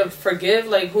telling me to forgive.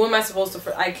 Like, who am I supposed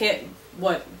to I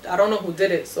don't know who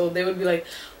did it. So they would be like,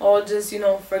 oh, just, you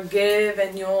know, forgive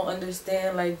and you'll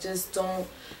understand. Like, just don't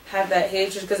have that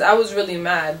hatred. Because I was really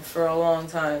mad for a long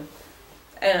time.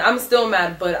 And I'm still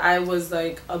mad, but I was,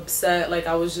 like, upset. Like,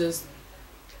 I was just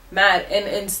mad. And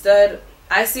instead,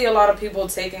 I see a lot of people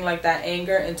taking, like, that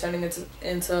anger and turning it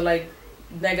into like,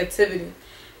 negativity.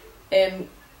 And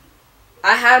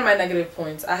I had my negative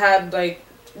points. I had, like,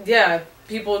 yeah,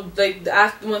 people, like,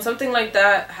 when something like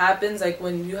that happens, like,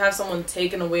 when you have someone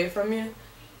taken away from you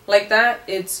like that,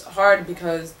 it's hard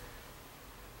because,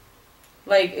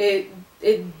 like,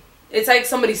 it's like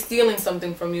somebody stealing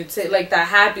something from you, like, that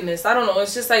happiness. I don't know,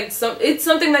 it's just, like, it's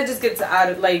something that just gets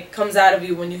comes out of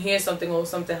you when you hear something or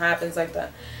something happens like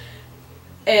that.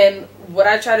 And what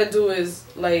I try to do is,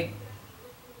 like,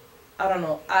 I don't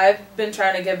know, I've been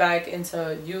trying to get back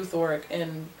into youth work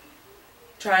and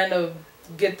trying to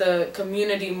get the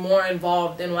community more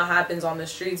involved in what happens on the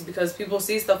streets, because people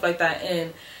see stuff like that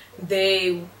and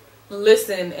they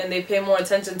listen and they pay more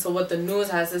attention to what the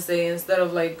news has to say instead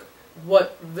of, like,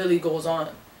 what really goes on.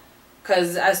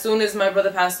 Because as soon as my brother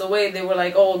passed away, they were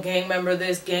like, oh, gang member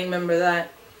this, gang member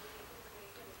that.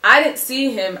 I didn't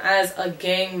see him as a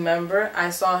gang member.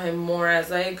 I saw him more as,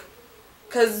 like,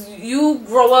 because you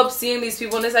grow up seeing these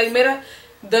people, and it's like, mira,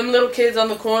 them little kids on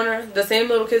the corner, the same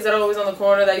little kids that are always on the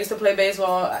corner that used to play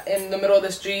baseball in the middle of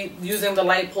the street using the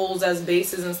light poles as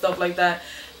bases and stuff like that.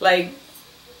 Like,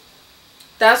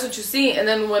 that's what you see. And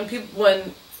then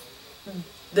when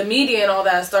the media and all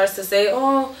that starts to say,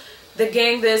 oh, the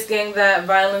gang this, gang that,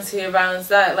 violence here, violence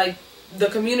that, like, the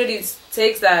community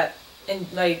takes that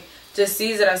and, like, just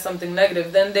sees it as something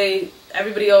negative. Then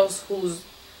everybody else who's,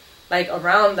 like,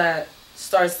 around that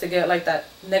starts to get, like, that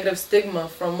negative stigma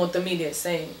from what the media is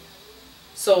saying.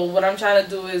 So what I'm trying to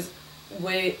do is,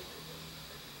 with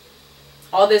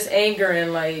all this anger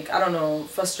and, like, I don't know,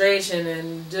 frustration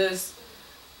and just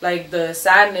like the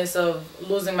sadness of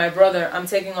losing my brother, I'm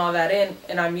taking all that in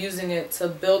and I'm using it to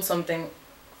build something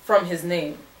from his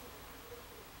name.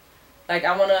 Like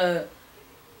I want to,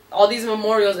 all these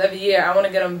memorials every year, I want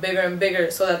to get them bigger and bigger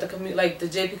so that the the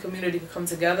JP community can come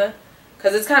together,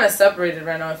 because it's kind of separated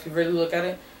right now if you really look at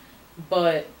it.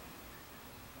 But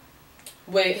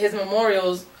with his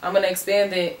memorials, I'm gonna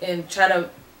expand it and try to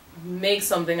make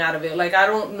something out of it. Like I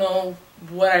don't know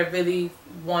what I really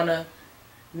wanna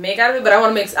make out of it, but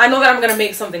I know that I'm gonna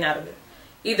make something out of it.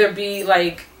 Either be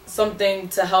like something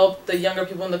to help the younger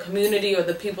people in the community, or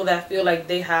the people that feel like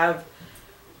they have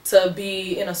to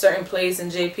be in a certain place in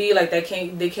JP, like they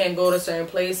can't go to certain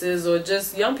places, or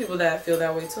just young people that feel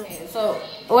that way too. So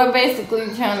we're basically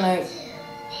trying to,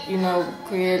 you know,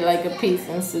 create like a peace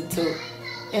institute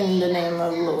in the name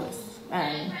of Lewis,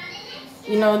 and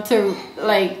you know, to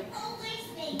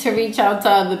reach out to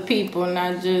other people,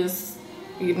 not just,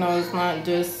 you know, it's not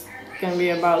just gonna be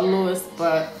about Lewis,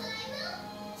 but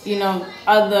you know,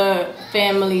 other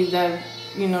families that,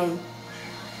 you know,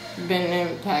 been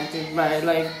impacted by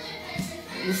like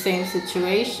the same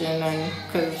situation. And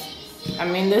because I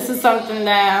mean, this is something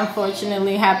that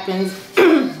unfortunately happens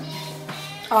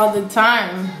all the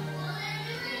time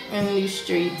in these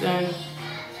streets, and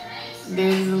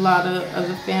there's a lot of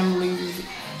other families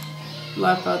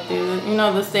left out there, you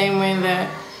know, the same way that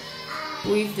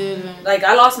we did. Like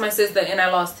I lost my sister and I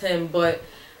lost him, but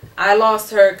I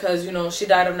lost her because, you know, she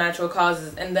died of natural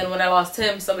causes. And then when I lost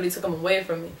him, somebody took him away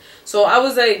from me. So I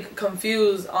was like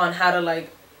confused on how to like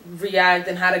react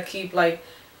and how to keep like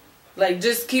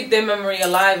just keep their memory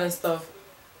alive and stuff.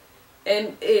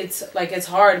 And it's like, it's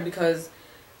hard because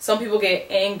some people get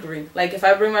angry. Like if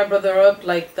I bring my brother up,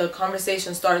 like the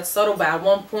conversation starts subtle, but at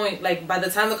one point, like by the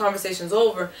time the conversation's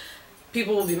over,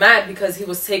 people will be mad because he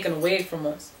was taken away from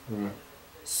us.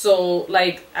 So,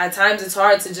 like, at times it's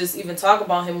hard to just even talk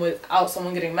about him without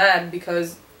someone getting mad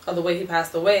because of the way he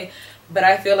passed away. But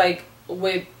I feel like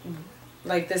with,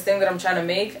 like, this thing that I'm trying to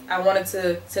make, I wanted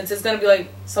to, since it's going to be, like,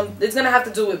 it's going to have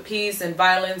to do with peace and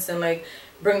violence and, like,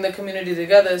 bring the community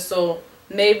together. So,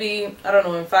 maybe, I don't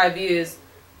know, in 5 years,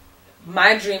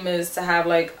 my dream is to have,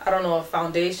 like, I don't know, a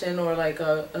foundation or, like,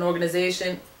 an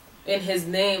organization in his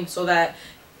name, so that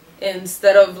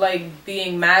instead of like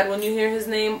being mad when you hear his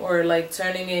name, or like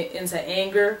turning it into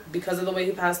anger because of the way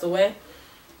he passed away,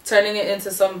 turning it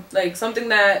into something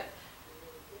that,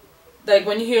 like,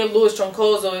 when you hear Louis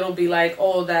Troncoso, it'll be like,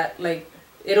 oh, that, like,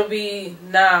 it'll be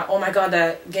not, oh my god,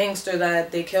 that gangster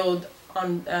that they killed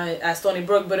on at Stony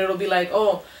Brook, but it'll be like,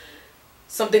 oh,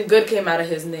 something good came out of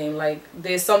his name. Like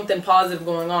there's something positive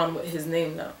going on with his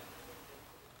name now.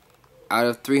 Out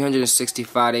of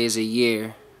 365 days a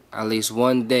year, at least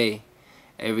one day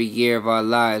every year of our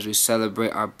lives, we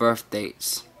celebrate our birth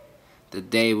dates, the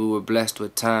day we were blessed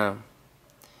with time.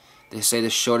 They say the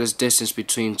shortest distance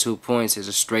between 2 points is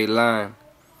a straight line.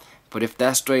 But if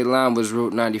that straight line was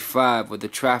Route 95 with the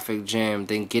traffic jam,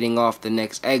 then getting off the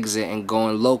next exit and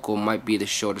going local might be the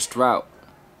shortest route.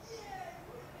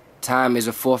 Time is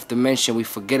a fourth dimension we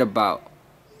forget about.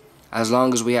 As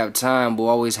long as we have time, we'll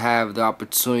always have the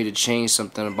opportunity to change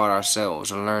something about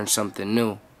ourselves or learn something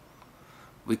new.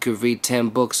 We could read 10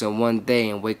 books in one day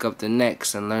and wake up the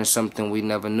next and learn something we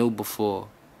never knew before.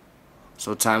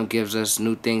 So time gives us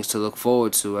new things to look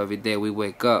forward to every day we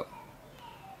wake up.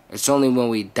 It's only when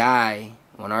we die,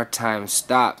 when our time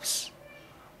stops,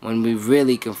 when we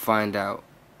really can find out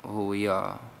who we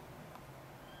are.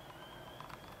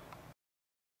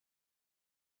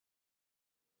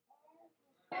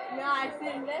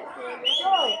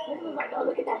 Yo,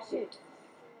 look at that shit.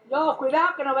 Yo,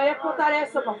 cuidado que no vaya a explotar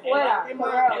eso para afuera.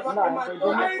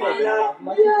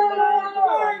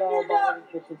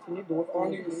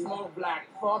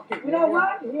 You know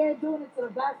what? He ain't doing it to the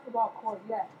basketball court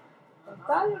yet. I'm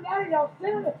telling you now, y'all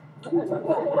feel it.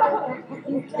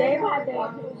 They had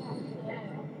that.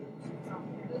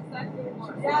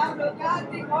 Diablo,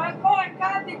 Katy, coge,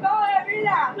 Katy, coge,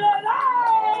 mira.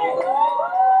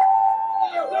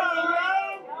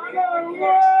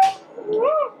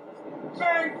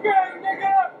 Bang, bang,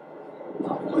 nigga.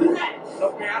 Lo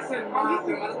que hacen más,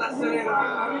 te manda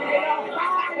acelerado.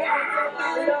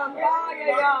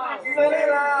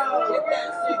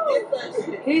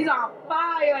 He's on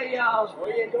fire, yo.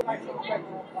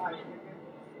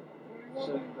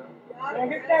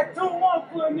 Hit that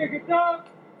 2-1 for a nigga, dog.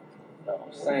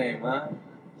 I'm saying, man.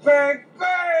 Bang,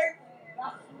 bang.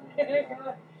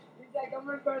 He's like, I'm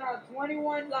gonna burn out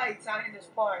 21 lights out in this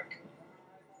park.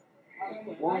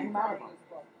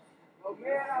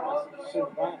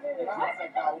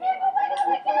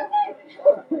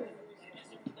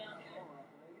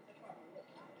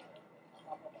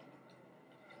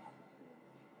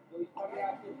 He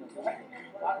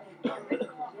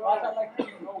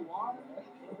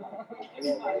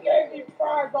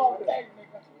fries all day,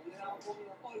 nigga.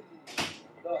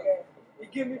 He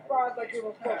give me fries like give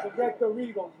a fuck with Red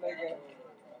Doritos, nigga.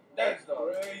 That's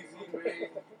crazy, man.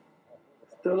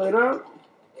 Still it up?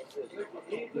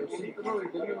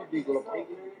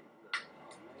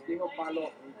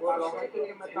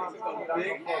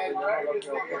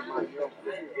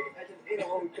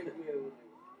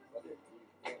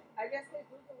 I guess they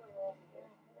do the little